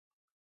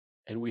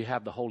 and we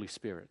have the Holy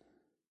Spirit.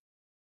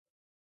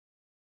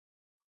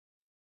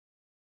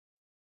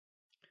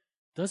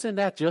 Doesn't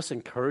that just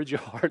encourage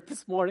your heart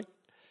this morning?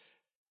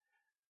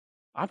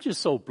 I'm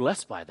just so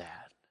blessed by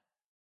that.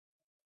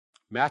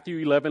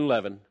 Matthew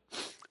 11:11.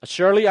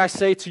 Surely I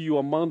say to you,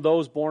 among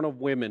those born of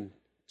women,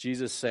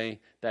 Jesus saying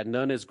that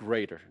none is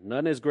greater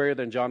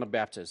than John the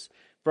Baptist.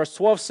 Verse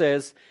 12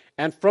 says,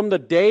 and from the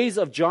days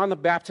of John the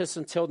Baptist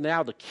until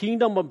now, the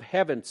kingdom of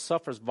heaven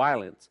suffers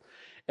violence,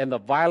 and the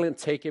violent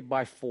take it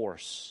by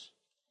force.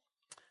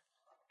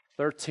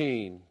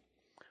 13.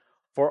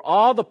 For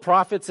all the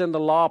prophets in the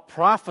law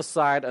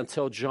prophesied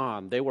until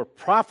John. They were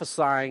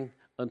prophesying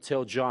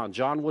until John.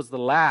 John was the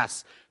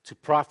last to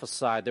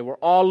prophesy. They were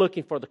all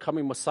looking for the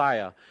coming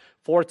Messiah.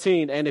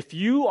 14, and if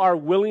you are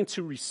willing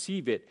to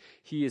receive it,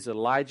 he is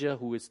Elijah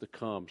who is to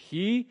come.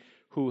 He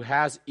who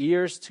has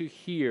ears to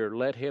hear,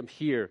 let him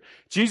hear.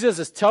 Jesus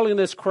is telling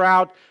this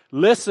crowd,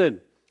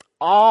 listen,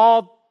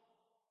 all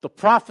The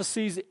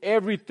prophecies,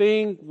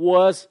 everything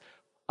was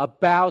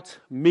about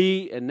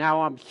me, and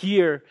now I'm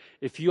here.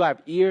 If you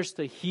have ears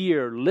to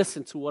hear,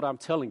 listen to what I'm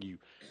telling you.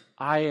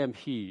 I am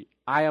He.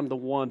 I am the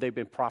one they've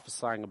been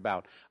prophesying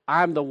about.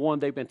 I'm the one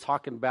they've been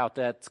talking about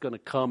that's going to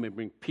come and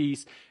bring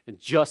peace and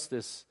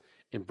justice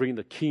and bring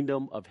the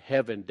kingdom of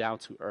heaven down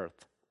to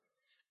earth.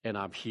 And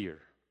I'm here.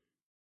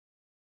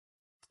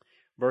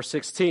 Verse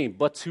 16,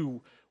 but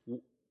to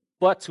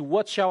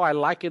what shall I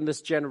liken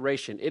this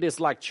generation? It is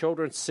like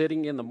children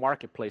sitting in the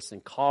marketplace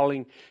and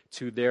calling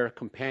to their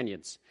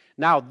companions.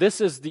 Now,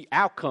 this is the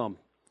outcome.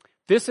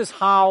 This is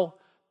how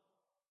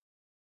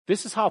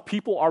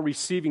people are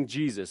receiving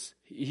Jesus.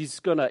 He's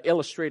going to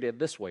illustrate it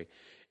this way.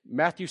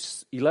 Matthew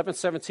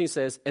 11:17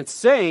 says, and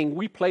saying,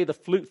 we play the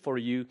flute for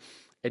you,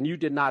 and you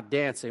did not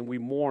dance, and we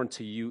mourned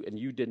to you, and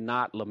you did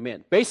not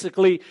lament.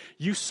 Basically,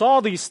 you saw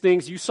these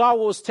things, you saw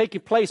what was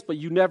taking place, but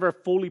you never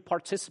fully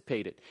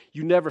participated.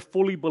 You never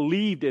fully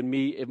believed in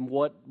me and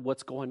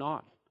what's going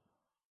on.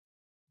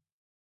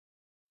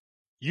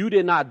 You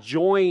did not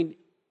join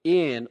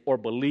in or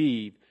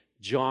believe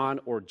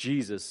John or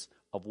Jesus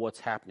of what's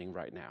happening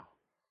right now.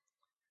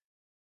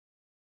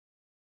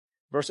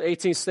 Verse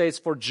 18 states,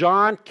 for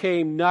John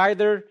came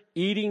neither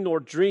eating nor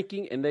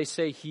drinking, and they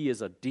say he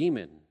is a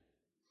demon.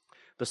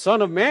 The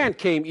Son of Man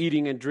came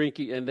eating and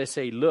drinking, and they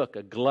say, look,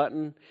 a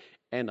glutton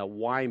and a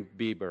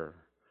winebibber,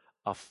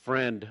 a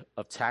friend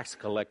of tax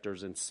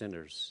collectors and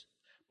sinners.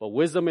 But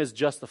wisdom is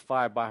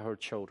justified by her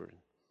children.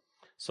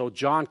 So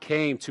John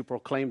came to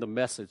proclaim the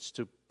message,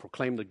 to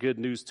proclaim the good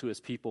news to his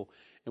people.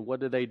 And what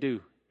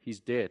do? He's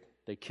dead.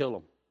 They kill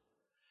him.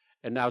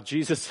 And now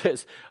Jesus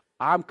says,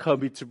 I'm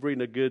coming to bring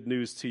the good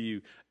news to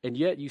you, and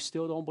yet you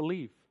still don't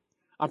believe.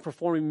 I'm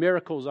performing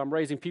miracles. I'm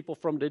raising people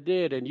from the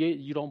dead, and yet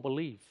you don't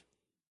believe.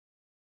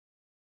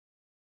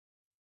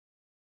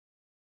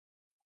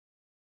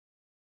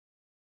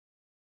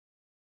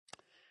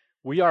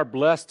 We are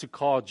blessed to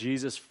call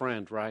Jesus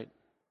friend, right?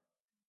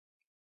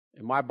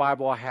 In my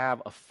Bible, I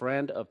have a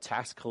friend of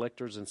tax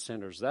collectors and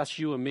sinners. That's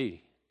you and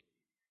me.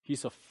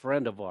 He's a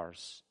friend of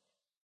ours.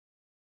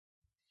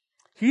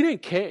 He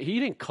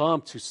didn't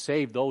come to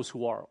save those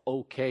who are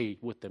okay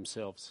with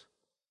themselves.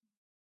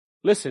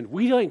 Listen,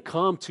 we didn't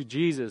come to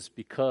Jesus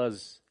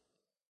because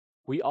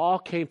we all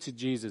came to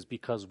Jesus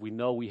because we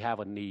know we have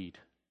a need.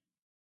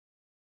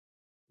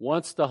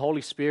 Once the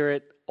Holy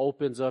Spirit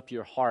opens up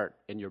your heart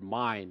and your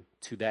mind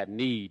to that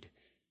need,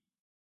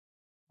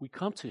 we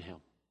come to Him.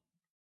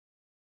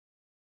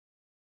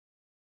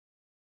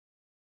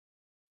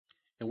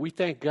 And we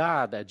thank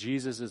God that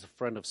Jesus is a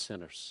friend of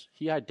sinners.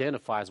 He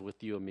identifies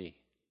with you and me.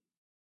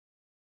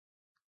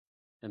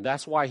 And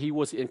that's why He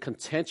was in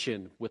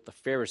contention with the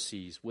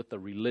Pharisees, with the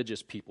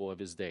religious people of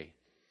His day.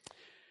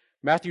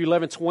 Matthew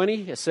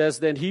 11:20, it says,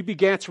 then He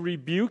began to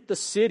rebuke the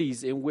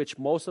cities in which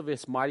most of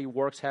His mighty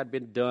works had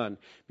been done,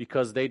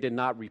 because they did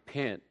not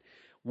repent.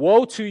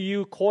 Woe to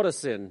you,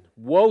 Chorazin!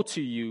 Woe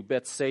to you,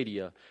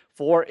 Bethsaida!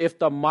 For if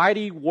the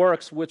mighty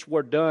works which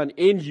were done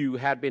in you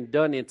had been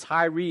done in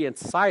Tyre and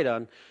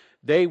Sidon,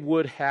 they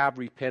would have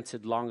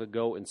repented long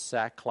ago in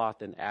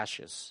sackcloth and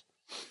ashes.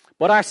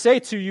 But I say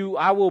to you,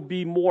 I will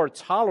be more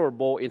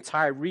tolerable in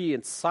Tyre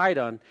and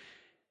Sidon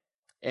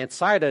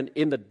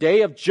in the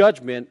day of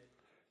judgment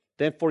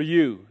than for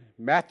you.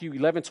 Matthew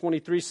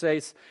 11:23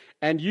 says,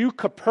 and you,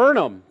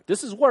 Capernaum,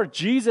 this is where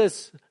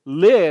Jesus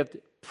lived,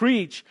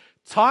 preached,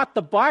 taught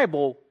the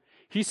Bible.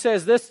 He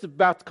says this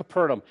about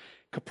Capernaum.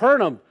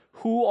 Capernaum,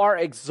 who are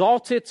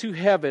exalted to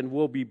heaven,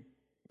 will be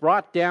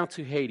brought down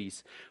to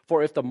Hades.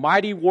 For if the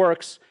mighty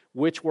works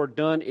which were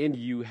done in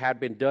you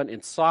had been done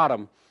in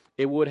Sodom,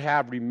 it would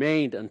have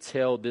remained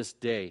until this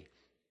day.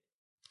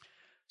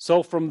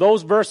 So from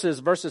those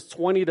verses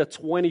 20 to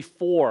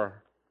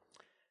 24,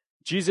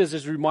 Jesus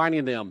is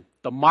reminding them,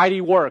 the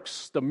mighty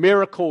works, the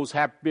miracles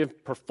have been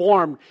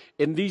performed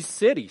in these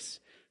cities.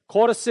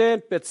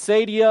 Chorazin,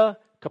 Bethsaida,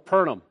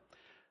 Capernaum.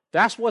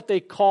 That's what they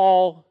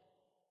call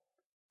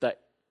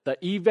the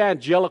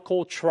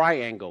evangelical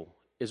triangle,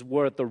 is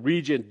where the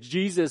region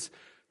Jesus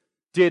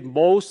did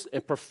most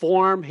and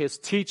performed His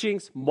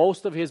teachings,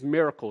 most of His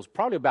miracles.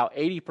 Probably about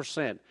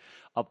 80%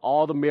 of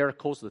all the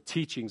miracles, the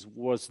teachings,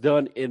 was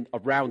done in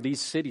around these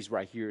cities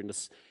right here in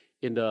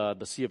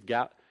the Sea of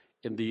Galilee,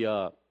 in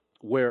the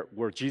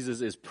where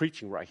Jesus is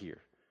preaching right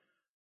here.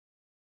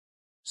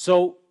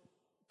 So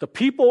the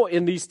people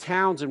in these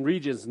towns and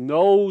regions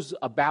knows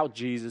about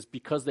Jesus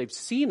because they've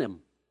seen Him.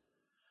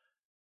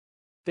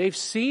 They've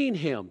seen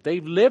Him.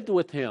 They've lived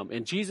with Him.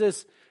 And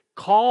Jesus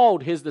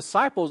called His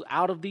disciples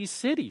out of these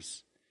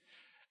cities.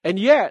 And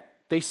yet,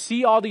 they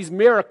see all these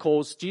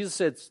miracles. Jesus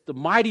said, the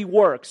mighty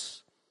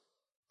works.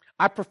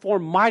 I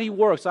perform mighty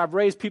works. I've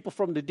raised people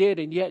from the dead,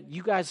 and yet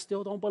you guys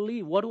still don't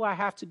believe. What do I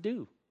have to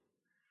do?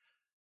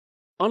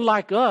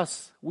 Unlike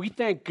us, we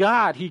thank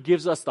God He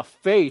gives us the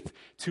faith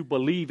to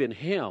believe in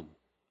Him.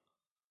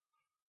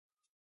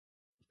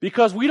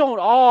 Because we don't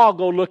all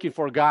go looking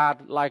for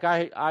God like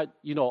I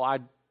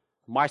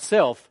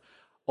myself,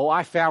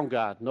 I found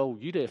God. No,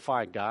 you didn't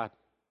find God.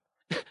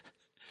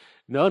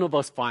 None of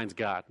us finds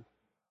God.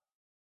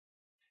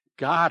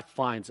 God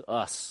finds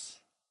us.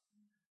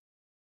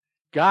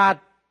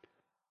 God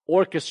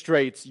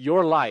orchestrates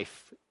your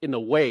life in a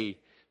way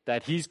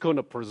that He's going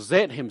to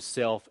present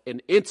Himself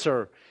and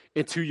enter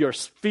into your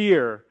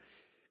sphere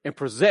and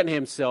present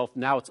Himself.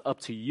 Now it's up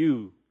to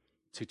you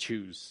to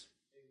choose.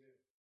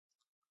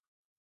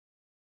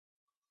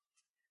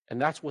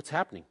 And that's what's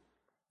happening.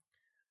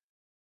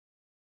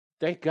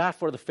 Thank God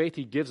for the faith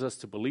He gives us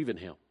to believe in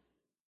Him.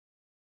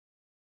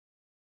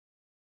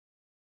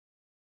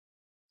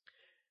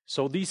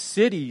 So these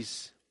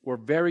cities were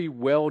very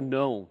well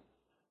known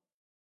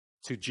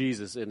to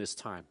Jesus in His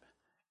time.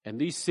 And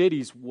these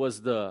cities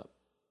was the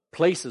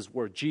places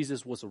where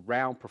Jesus was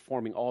around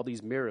performing all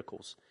these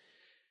miracles.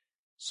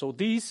 So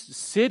these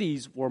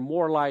cities were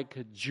more like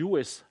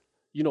Jewish,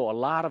 a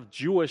lot of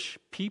Jewish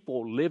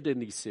people lived in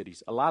these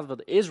cities. A lot of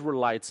the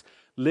Israelites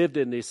lived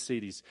in these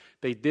cities.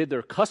 They did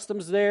their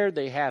customs there.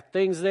 They had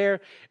things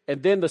there.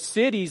 And then the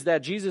cities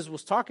that Jesus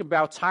was talking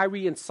about,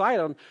 Tyre and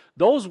Sidon,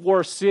 those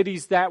were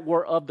cities that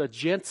were of the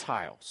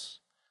Gentiles.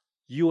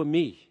 You and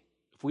me.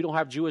 If we don't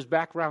have Jewish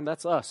background,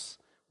 that's us.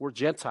 We're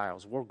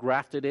Gentiles. We're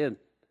grafted in.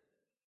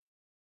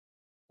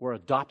 We're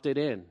adopted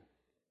in.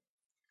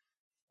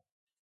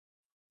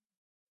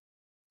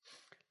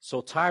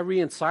 So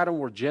Tyre and Sidon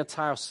were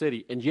Gentile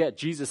city. And yet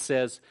Jesus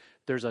says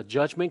there's a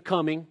judgment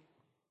coming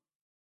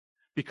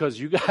because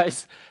you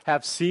guys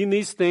have seen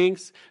these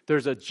things.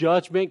 There's a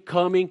judgment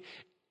coming.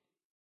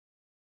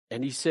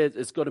 And He said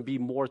it's going to be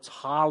more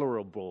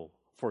tolerable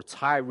for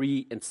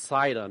Tyre and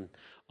Sidon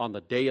on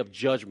the day of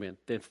judgment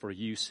than for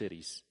you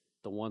cities,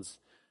 the ones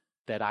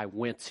that I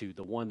went to,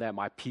 the one that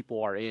my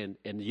people are in,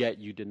 and yet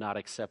you did not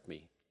accept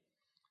me.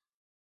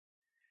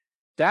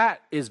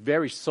 That is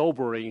very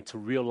sobering to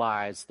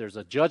realize there's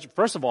a judgment.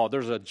 First of all,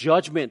 there's a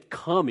judgment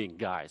coming,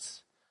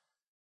 guys.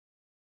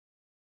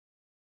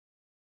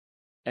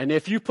 And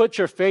if you put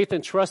your faith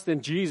and trust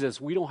in Jesus,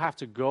 we don't have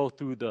to go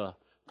through the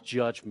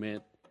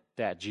judgment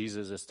that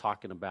Jesus is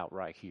talking about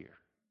right here.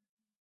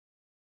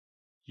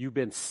 You've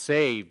been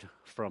saved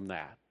from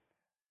that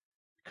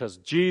because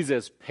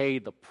Jesus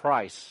paid the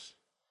price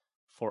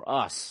for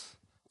us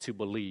to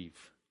believe.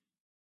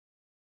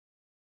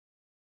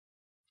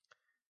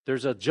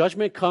 There's a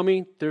judgment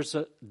coming. There's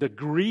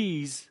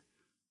degrees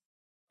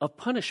of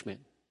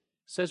punishment.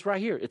 It says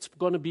right here, it's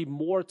going to be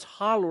more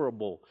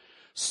tolerable.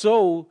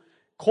 So,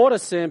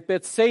 Chorazin,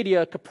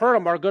 Bethsaida,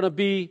 Capernaum are going to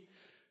be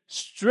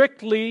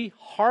strictly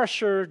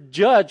harsher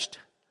judged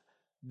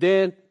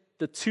than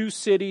the two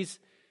cities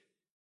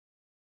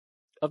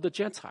of the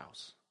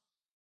Gentiles.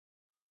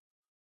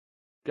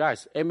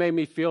 Guys, it made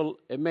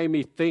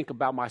me think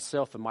about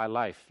myself and my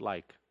life.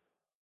 Like,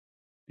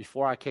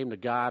 before I came to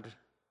God,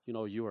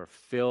 you were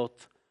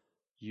filth.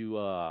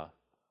 If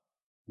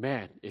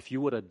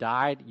you would have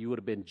died, you would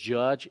have been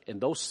judged. And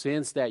those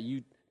sins that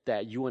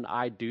you and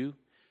I do,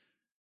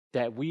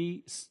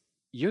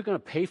 you're going to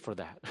pay for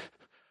that.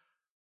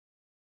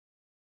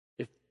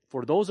 If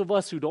for those of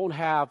us who don't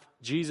have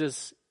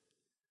Jesus,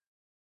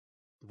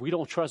 we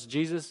don't trust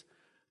Jesus,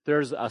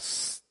 there's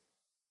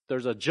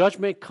a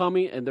judgment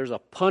coming and there's a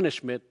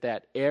punishment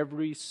that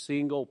every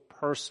single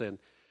person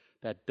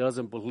that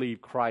doesn't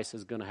believe Christ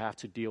is going to have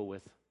to deal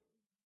with.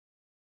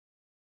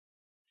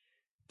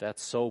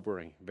 That's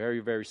sobering. Very,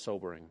 very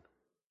sobering.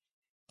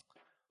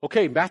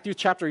 Okay, Matthew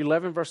chapter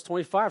 11, verse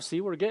 25. See,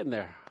 we're getting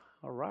there.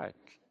 All right.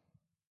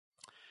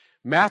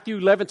 Matthew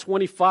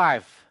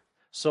 11:25.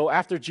 So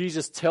after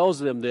Jesus tells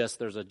them this,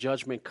 there's a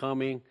judgment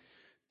coming,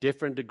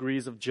 different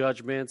degrees of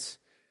judgments.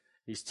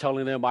 He's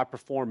telling them, I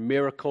perform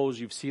miracles.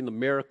 You've seen the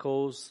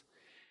miracles.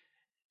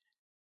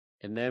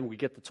 And then we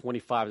get to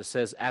 25. It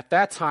says, at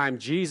that time,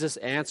 Jesus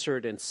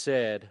answered and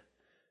said,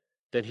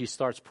 then he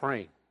starts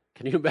praying.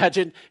 Can you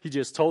imagine? He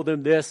just told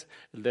them this,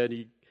 and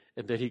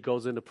then he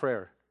goes into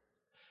prayer.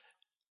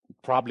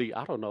 Probably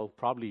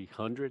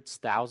hundreds,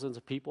 thousands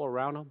of people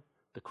around him,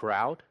 the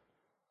crowd.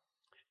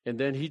 And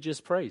then he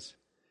just prays.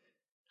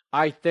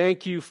 I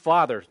thank you,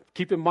 Father.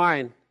 Keep in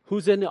mind,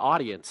 who's in the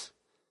audience?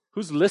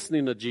 Who's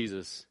listening to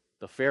Jesus?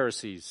 The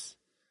Pharisees,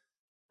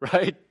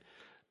 right?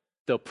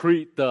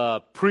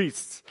 The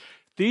priests.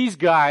 These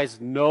guys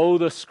know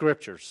the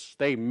scriptures.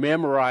 They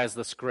memorize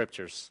the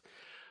scriptures.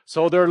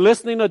 So they're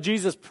listening to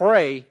Jesus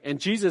pray, and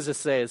Jesus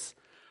says,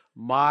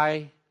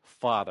 my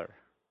Father.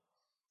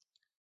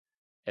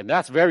 And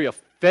that's very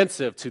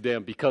offensive to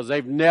them because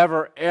they've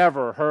never,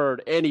 ever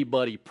heard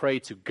anybody pray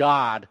to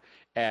God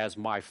as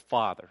my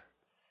Father.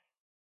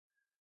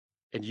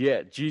 And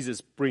yet,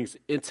 Jesus brings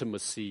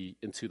intimacy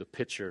into the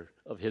picture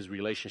of his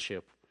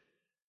relationship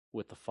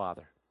with the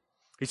Father.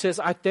 He says,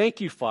 I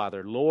thank you,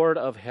 Father, Lord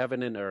of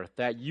heaven and earth,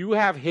 that you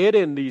have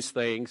hidden these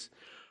things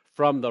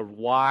from the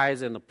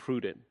wise and the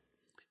prudent.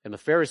 And the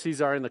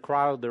Pharisees are in the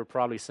crowd. They're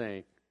probably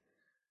saying,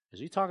 is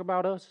he talking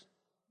about us?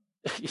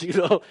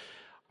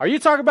 Are you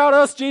talking about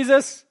us,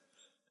 Jesus?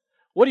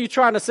 What are you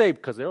trying to say?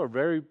 Because they were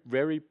very,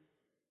 very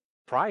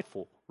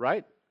prideful,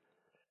 right?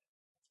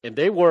 And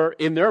they were,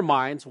 in their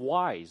minds,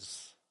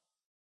 wise.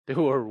 They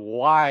were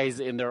wise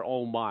in their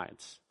own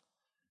minds.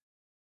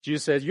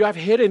 Jesus says, you have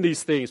hidden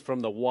these things from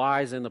the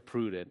wise and the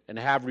prudent and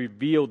have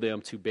revealed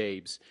them to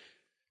babes.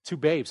 To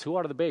babes. Who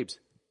are the babes?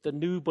 The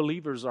new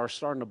believers are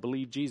starting to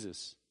believe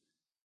Jesus.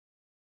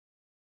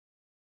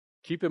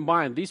 Keep in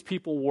mind, these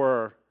people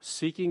were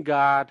seeking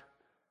God,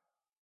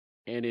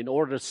 and in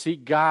order to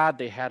seek God,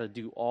 they had to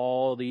do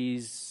all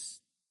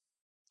these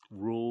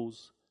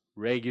rules,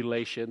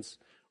 regulations,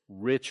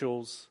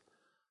 rituals,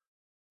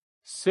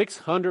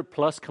 600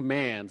 plus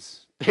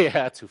commands they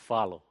had to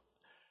follow.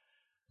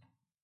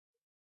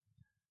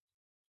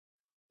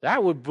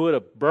 That would put a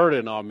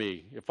burden on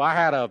me. If I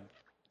had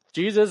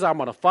Jesus, I'm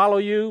going to follow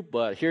you,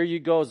 but here you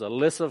go is a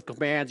list of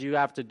commands you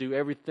have to do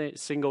every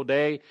single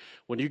day.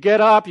 When you get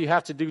up, you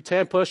have to do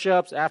 10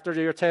 push-ups. After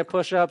your 10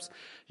 push-ups,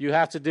 you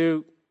have to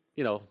do,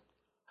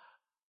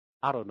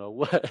 I don't know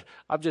what.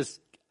 I'm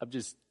just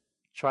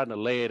trying to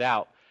lay it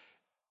out.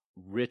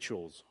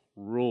 Rituals,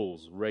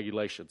 rules,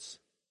 regulations.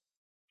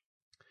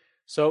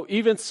 So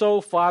even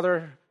so,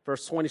 Father,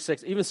 verse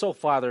 26, even so,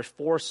 Father,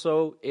 for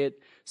so it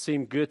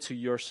seemed good to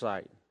your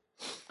sight.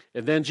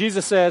 And then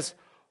Jesus says,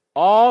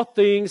 all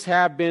things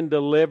have been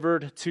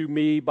delivered to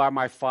me by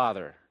my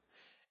Father.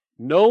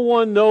 No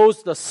one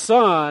knows the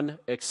Son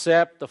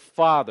except the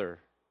Father,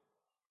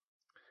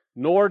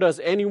 nor does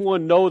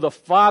anyone know the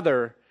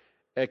Father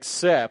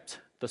except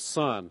the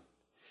Son,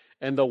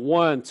 and the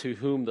one to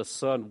whom the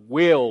Son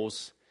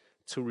wills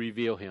to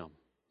reveal him.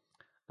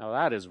 Now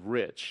that is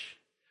rich.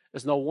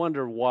 It's no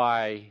wonder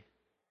why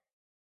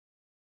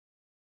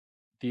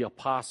the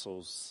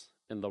apostles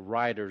and the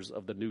writers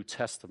of the New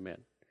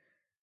Testament,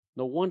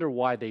 no wonder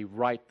why they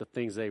write the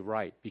things they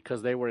write,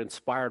 because they were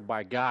inspired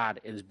by God,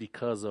 and it's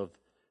because of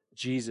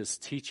Jesus'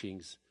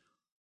 teachings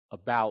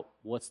about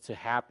what's to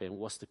happen,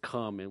 what's to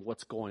come, and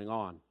what's going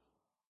on.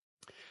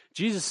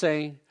 Jesus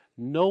saying,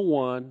 no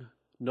one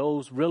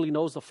really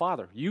knows the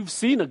Father. You've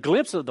seen a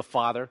glimpse of the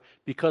Father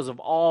because of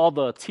all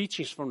the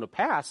teachings from the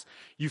past.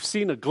 You've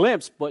seen a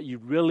glimpse, but you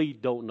really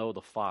don't know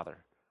the Father.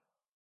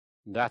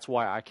 And that's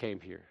why I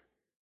came here.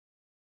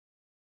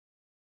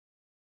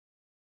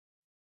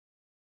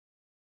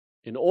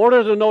 In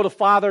order to know the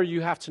Father,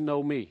 you have to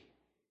know me,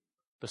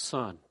 the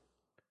Son.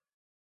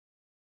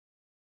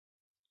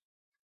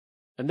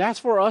 And that's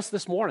for us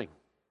this morning.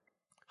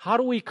 How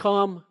do we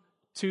come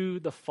to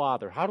the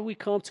Father? How do we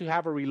come to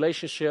have a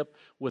relationship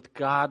with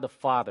God the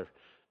Father?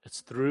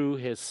 It's through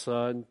His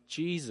Son,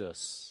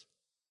 Jesus.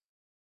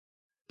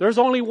 There's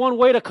only one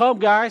way to come,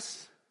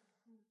 guys.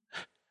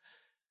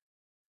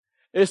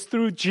 It's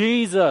through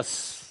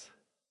Jesus.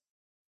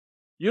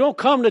 You don't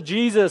come to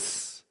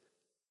Jesus.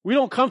 We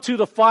don't come to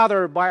the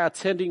Father by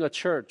attending a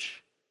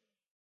church.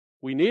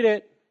 We need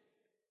it.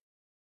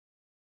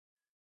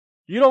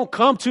 You don't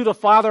come to the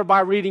Father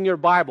by reading your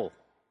Bible.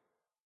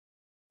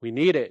 We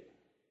need it.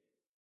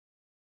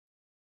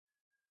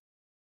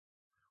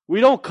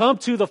 We don't come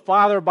to the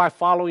Father by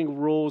following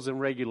rules and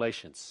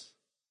regulations.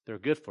 They're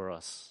good for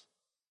us.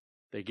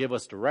 They give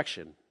us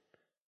direction.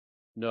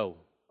 No,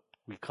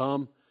 we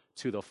come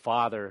to the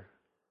Father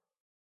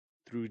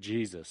through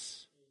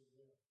Jesus.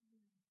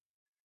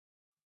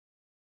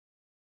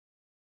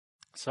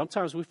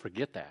 Sometimes we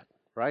forget that,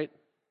 right?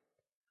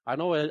 I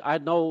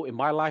know in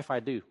my life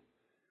I do.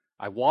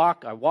 I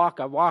walk,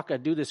 I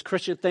do this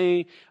Christian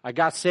thing. I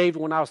got saved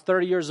when I was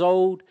 30 years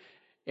old,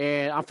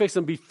 and I'm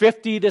fixing to be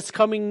 50 this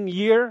coming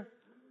year.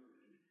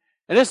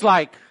 And it's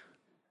like,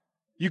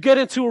 you get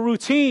into a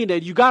routine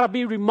and you got to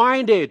be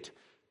reminded,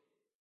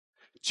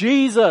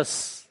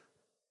 Jesus,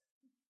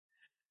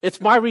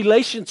 it's my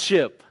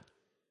relationship.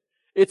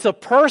 It's a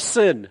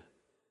person.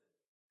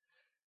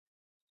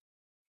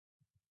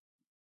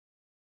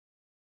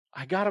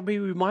 I got to be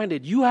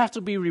reminded. You have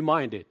to be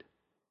reminded.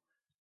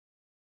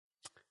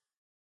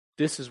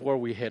 This is where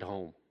we hit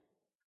home.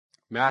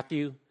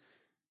 Matthew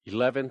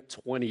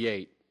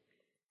 11:28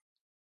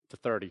 to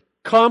 30.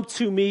 Come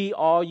to me,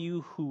 all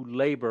you who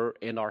labor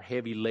and are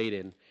heavy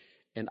laden,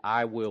 and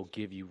I will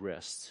give you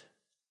rest.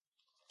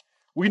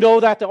 We know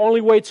that the only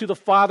way to the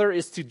Father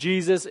is to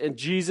Jesus, and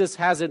Jesus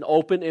has an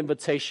open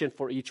invitation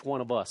for each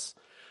one of us,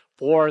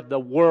 for the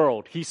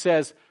world. He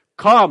says,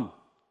 come.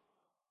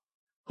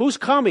 Who's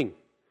coming?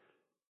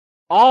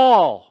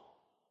 All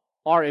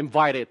are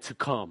invited to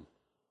come.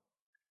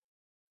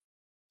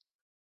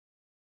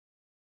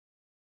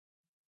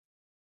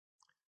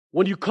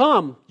 When you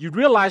come, you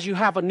realize you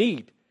have a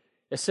need.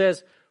 It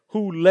says,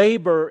 who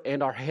labor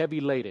and are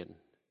heavy laden.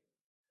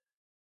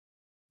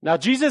 Now,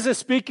 Jesus is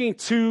speaking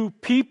to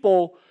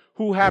people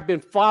who have been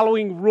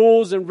following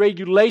rules and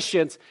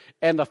regulations,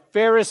 and the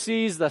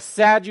Pharisees, the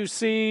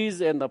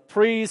Sadducees, and the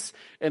priests,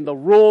 and the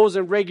rules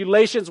and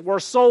regulations were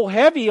so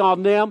heavy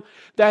on them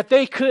that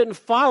they couldn't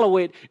follow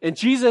it. And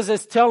Jesus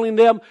is telling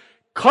them,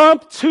 come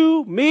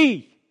to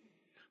me.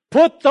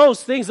 Put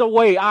those things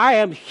away. I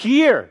am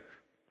here.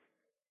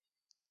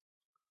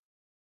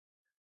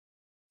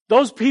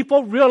 Those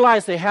people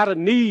realized they had a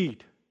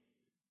need,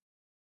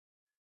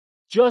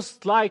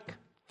 just like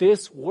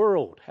this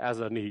world has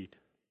a need.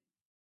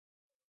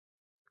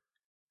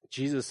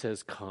 Jesus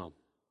says, come.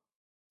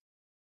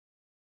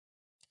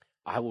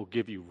 I will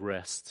give you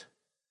rest.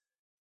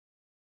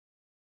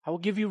 I will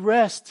give you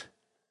rest.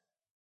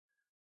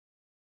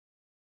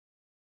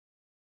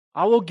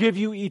 I will give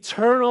you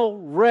eternal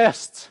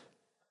rest.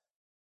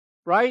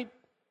 Right?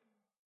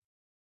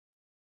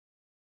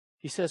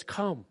 He says,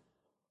 come.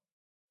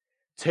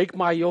 Take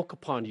my yoke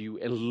upon you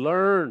and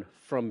learn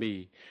from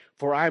me,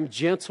 for I am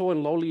gentle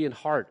and lowly in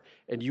heart,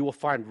 and you will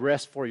find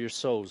rest for your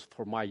souls,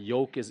 for my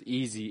yoke is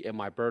easy and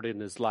my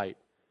burden is light.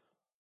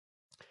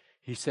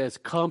 He says,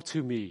 come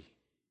to me.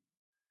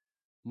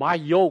 My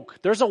yoke.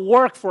 There's a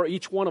work for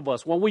each one of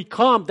us. When we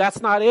come,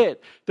 that's not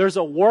it. There's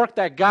a work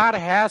that God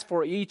has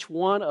for each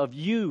one of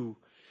you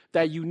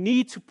that you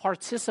need to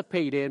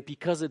participate in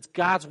because it's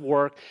God's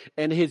work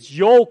and His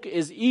yoke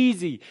is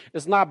easy.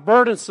 It's not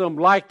burdensome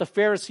like the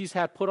Pharisees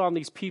had put on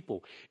these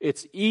people.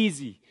 It's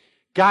easy.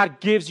 God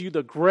gives you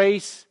the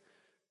grace,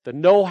 the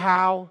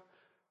know-how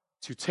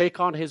to take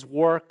on His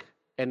work,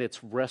 and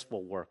it's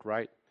restful work,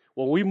 right?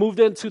 When we moved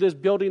into this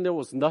building, there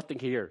was nothing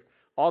here.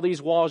 All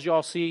these walls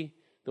y'all see,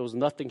 there was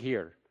nothing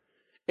here.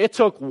 It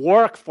took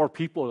work for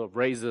people to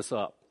raise this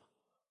up.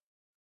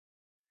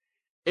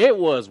 It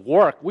was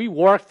work. We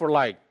worked for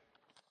like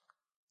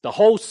the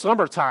whole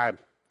summertime.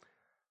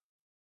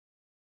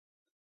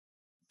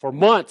 For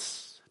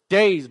months,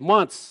 days,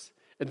 months.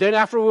 And then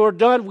after we were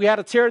done, we had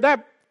to tear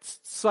that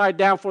side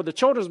down for the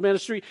children's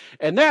ministry,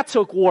 and that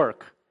took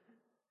work.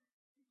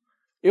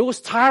 It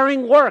was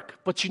tiring work,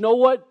 but you know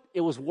what?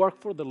 It was work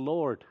for the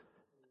Lord.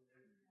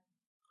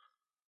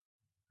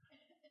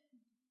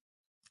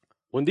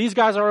 When these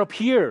guys are up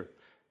here,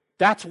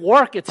 that's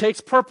work. It takes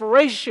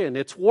preparation.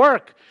 It's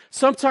work.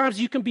 Sometimes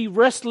you can be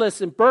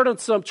restless and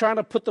burdensome trying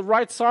to put the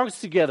right songs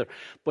together.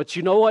 But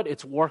you know what?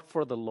 It's work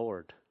for the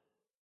Lord.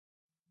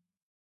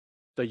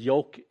 The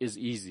yoke is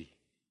easy.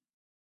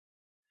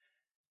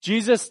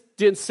 Jesus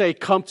didn't say,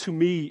 come to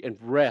me and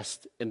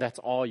rest, and that's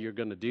all you're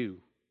going to do.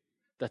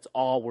 That's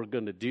all we're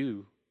going to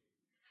do.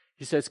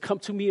 He says, come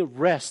to me and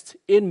rest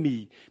in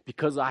me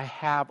because I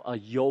have a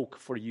yoke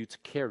for you to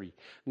carry.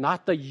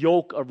 Not the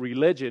yoke of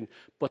religion,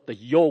 but the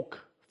yoke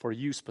for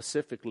you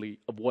specifically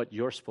of what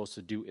you're supposed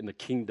to do in the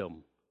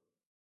kingdom.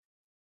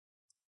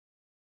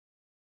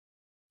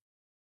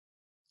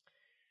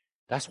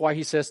 That's why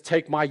he says,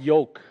 take my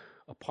yoke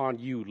upon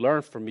you.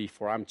 Learn from me,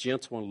 for I'm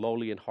gentle and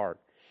lowly in heart,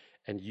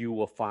 and you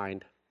will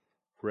find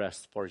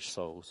rest for your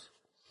souls.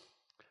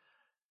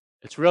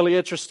 It's really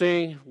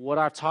interesting what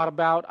I've taught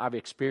about. I've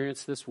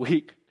experienced this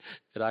week.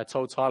 And I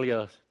told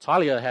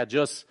Talia had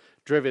just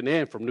driven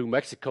in from New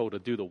Mexico to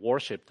do the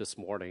worship this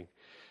morning.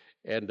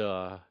 And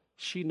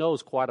she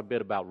knows quite a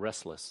bit about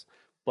restless.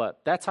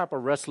 But that type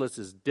of restless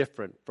is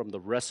different from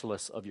the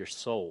restless of your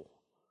soul.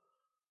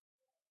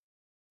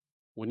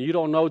 When you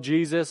don't know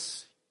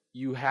Jesus,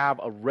 you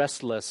have a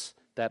restless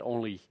that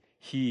only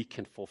He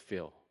can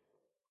fulfill.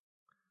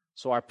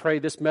 So I pray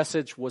this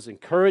message was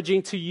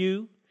encouraging to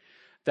you,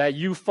 that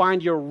you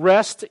find your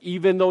rest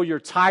even though you're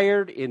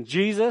tired in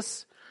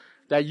Jesus,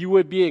 that you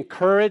would be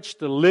encouraged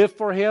to live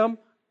for Him,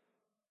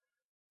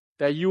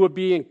 that you would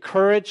be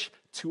encouraged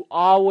to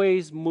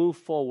always move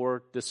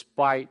forward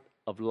despite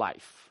of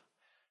life.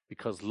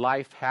 Because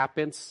life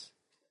happens,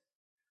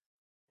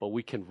 but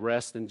we can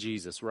rest in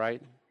Jesus,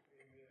 right?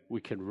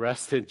 We can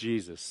rest in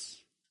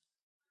Jesus.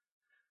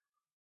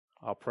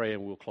 I'll pray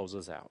and we'll close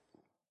this out.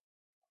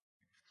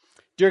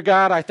 Dear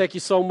God, I thank you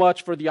so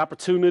much for the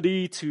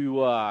opportunity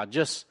to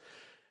just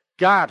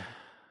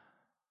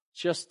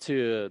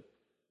to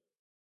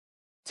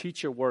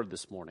teach your word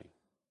this morning.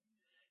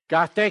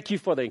 God, thank you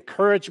for the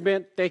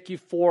encouragement. Thank you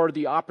for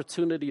the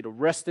opportunity to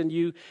rest in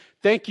you.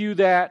 Thank you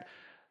that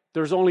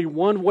there's only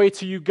one way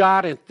to you,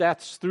 God, and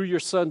that's through your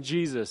Son,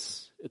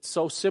 Jesus. It's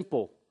so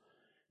simple.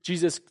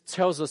 Jesus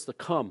tells us to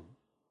come.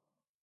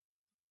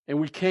 And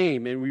we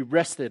came and we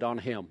rested on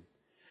Him.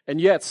 And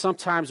yet,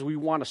 sometimes we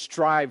want to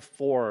strive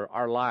for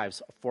our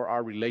lives, for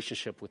our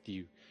relationship with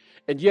you.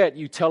 And yet,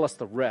 you tell us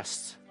to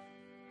rest.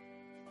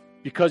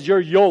 Because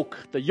your yoke,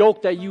 the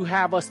yoke that you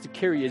have us to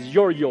carry is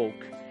your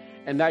yoke.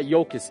 And that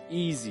yoke is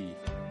easy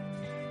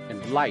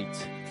and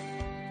light.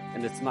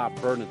 And it's not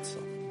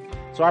burdensome.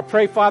 So I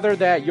pray, Father,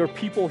 that your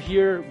people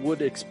here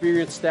would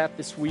experience that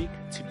this week,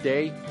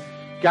 today.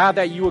 God,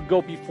 that you would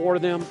go before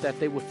them, that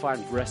they would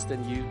find rest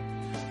in you.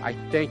 I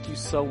thank you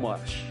so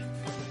much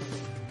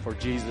for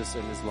Jesus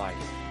and His life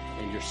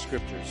and your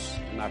scriptures.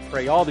 And I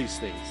pray all these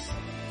things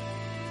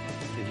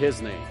in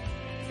His name.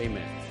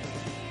 Amen.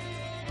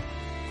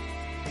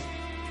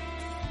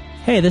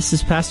 Hey, this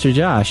is Pastor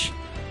Josh.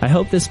 I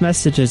hope this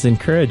message has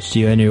encouraged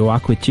you in your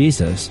walk with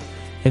Jesus.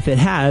 If it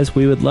has,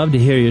 we would love to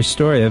hear your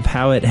story of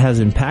how it has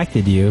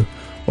impacted you,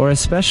 or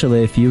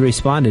especially if you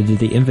responded to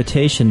the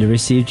invitation to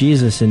receive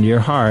Jesus into your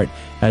heart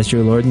as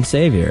your Lord and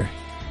Savior.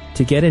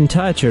 To get in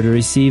touch or to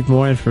receive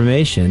more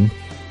information,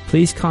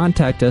 please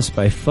contact us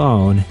by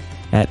phone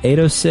at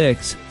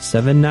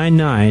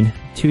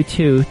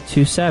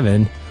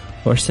 806-799-2227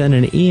 or send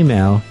an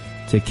email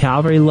to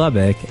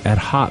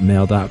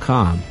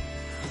calvarylubbock@hotmail.com.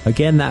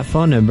 Again, that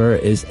phone number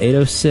is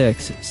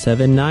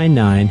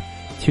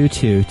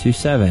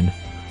 806-799-2227.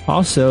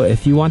 Also,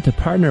 if you want to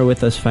partner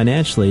with us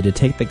financially to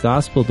take the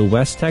gospel to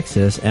West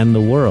Texas and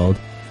the world,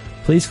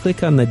 please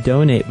click on the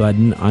donate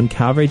button on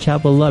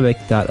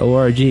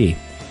calvarychapellubbock.org.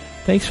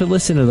 Thanks for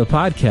listening to the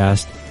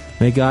podcast.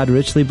 May God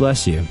richly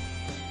bless you.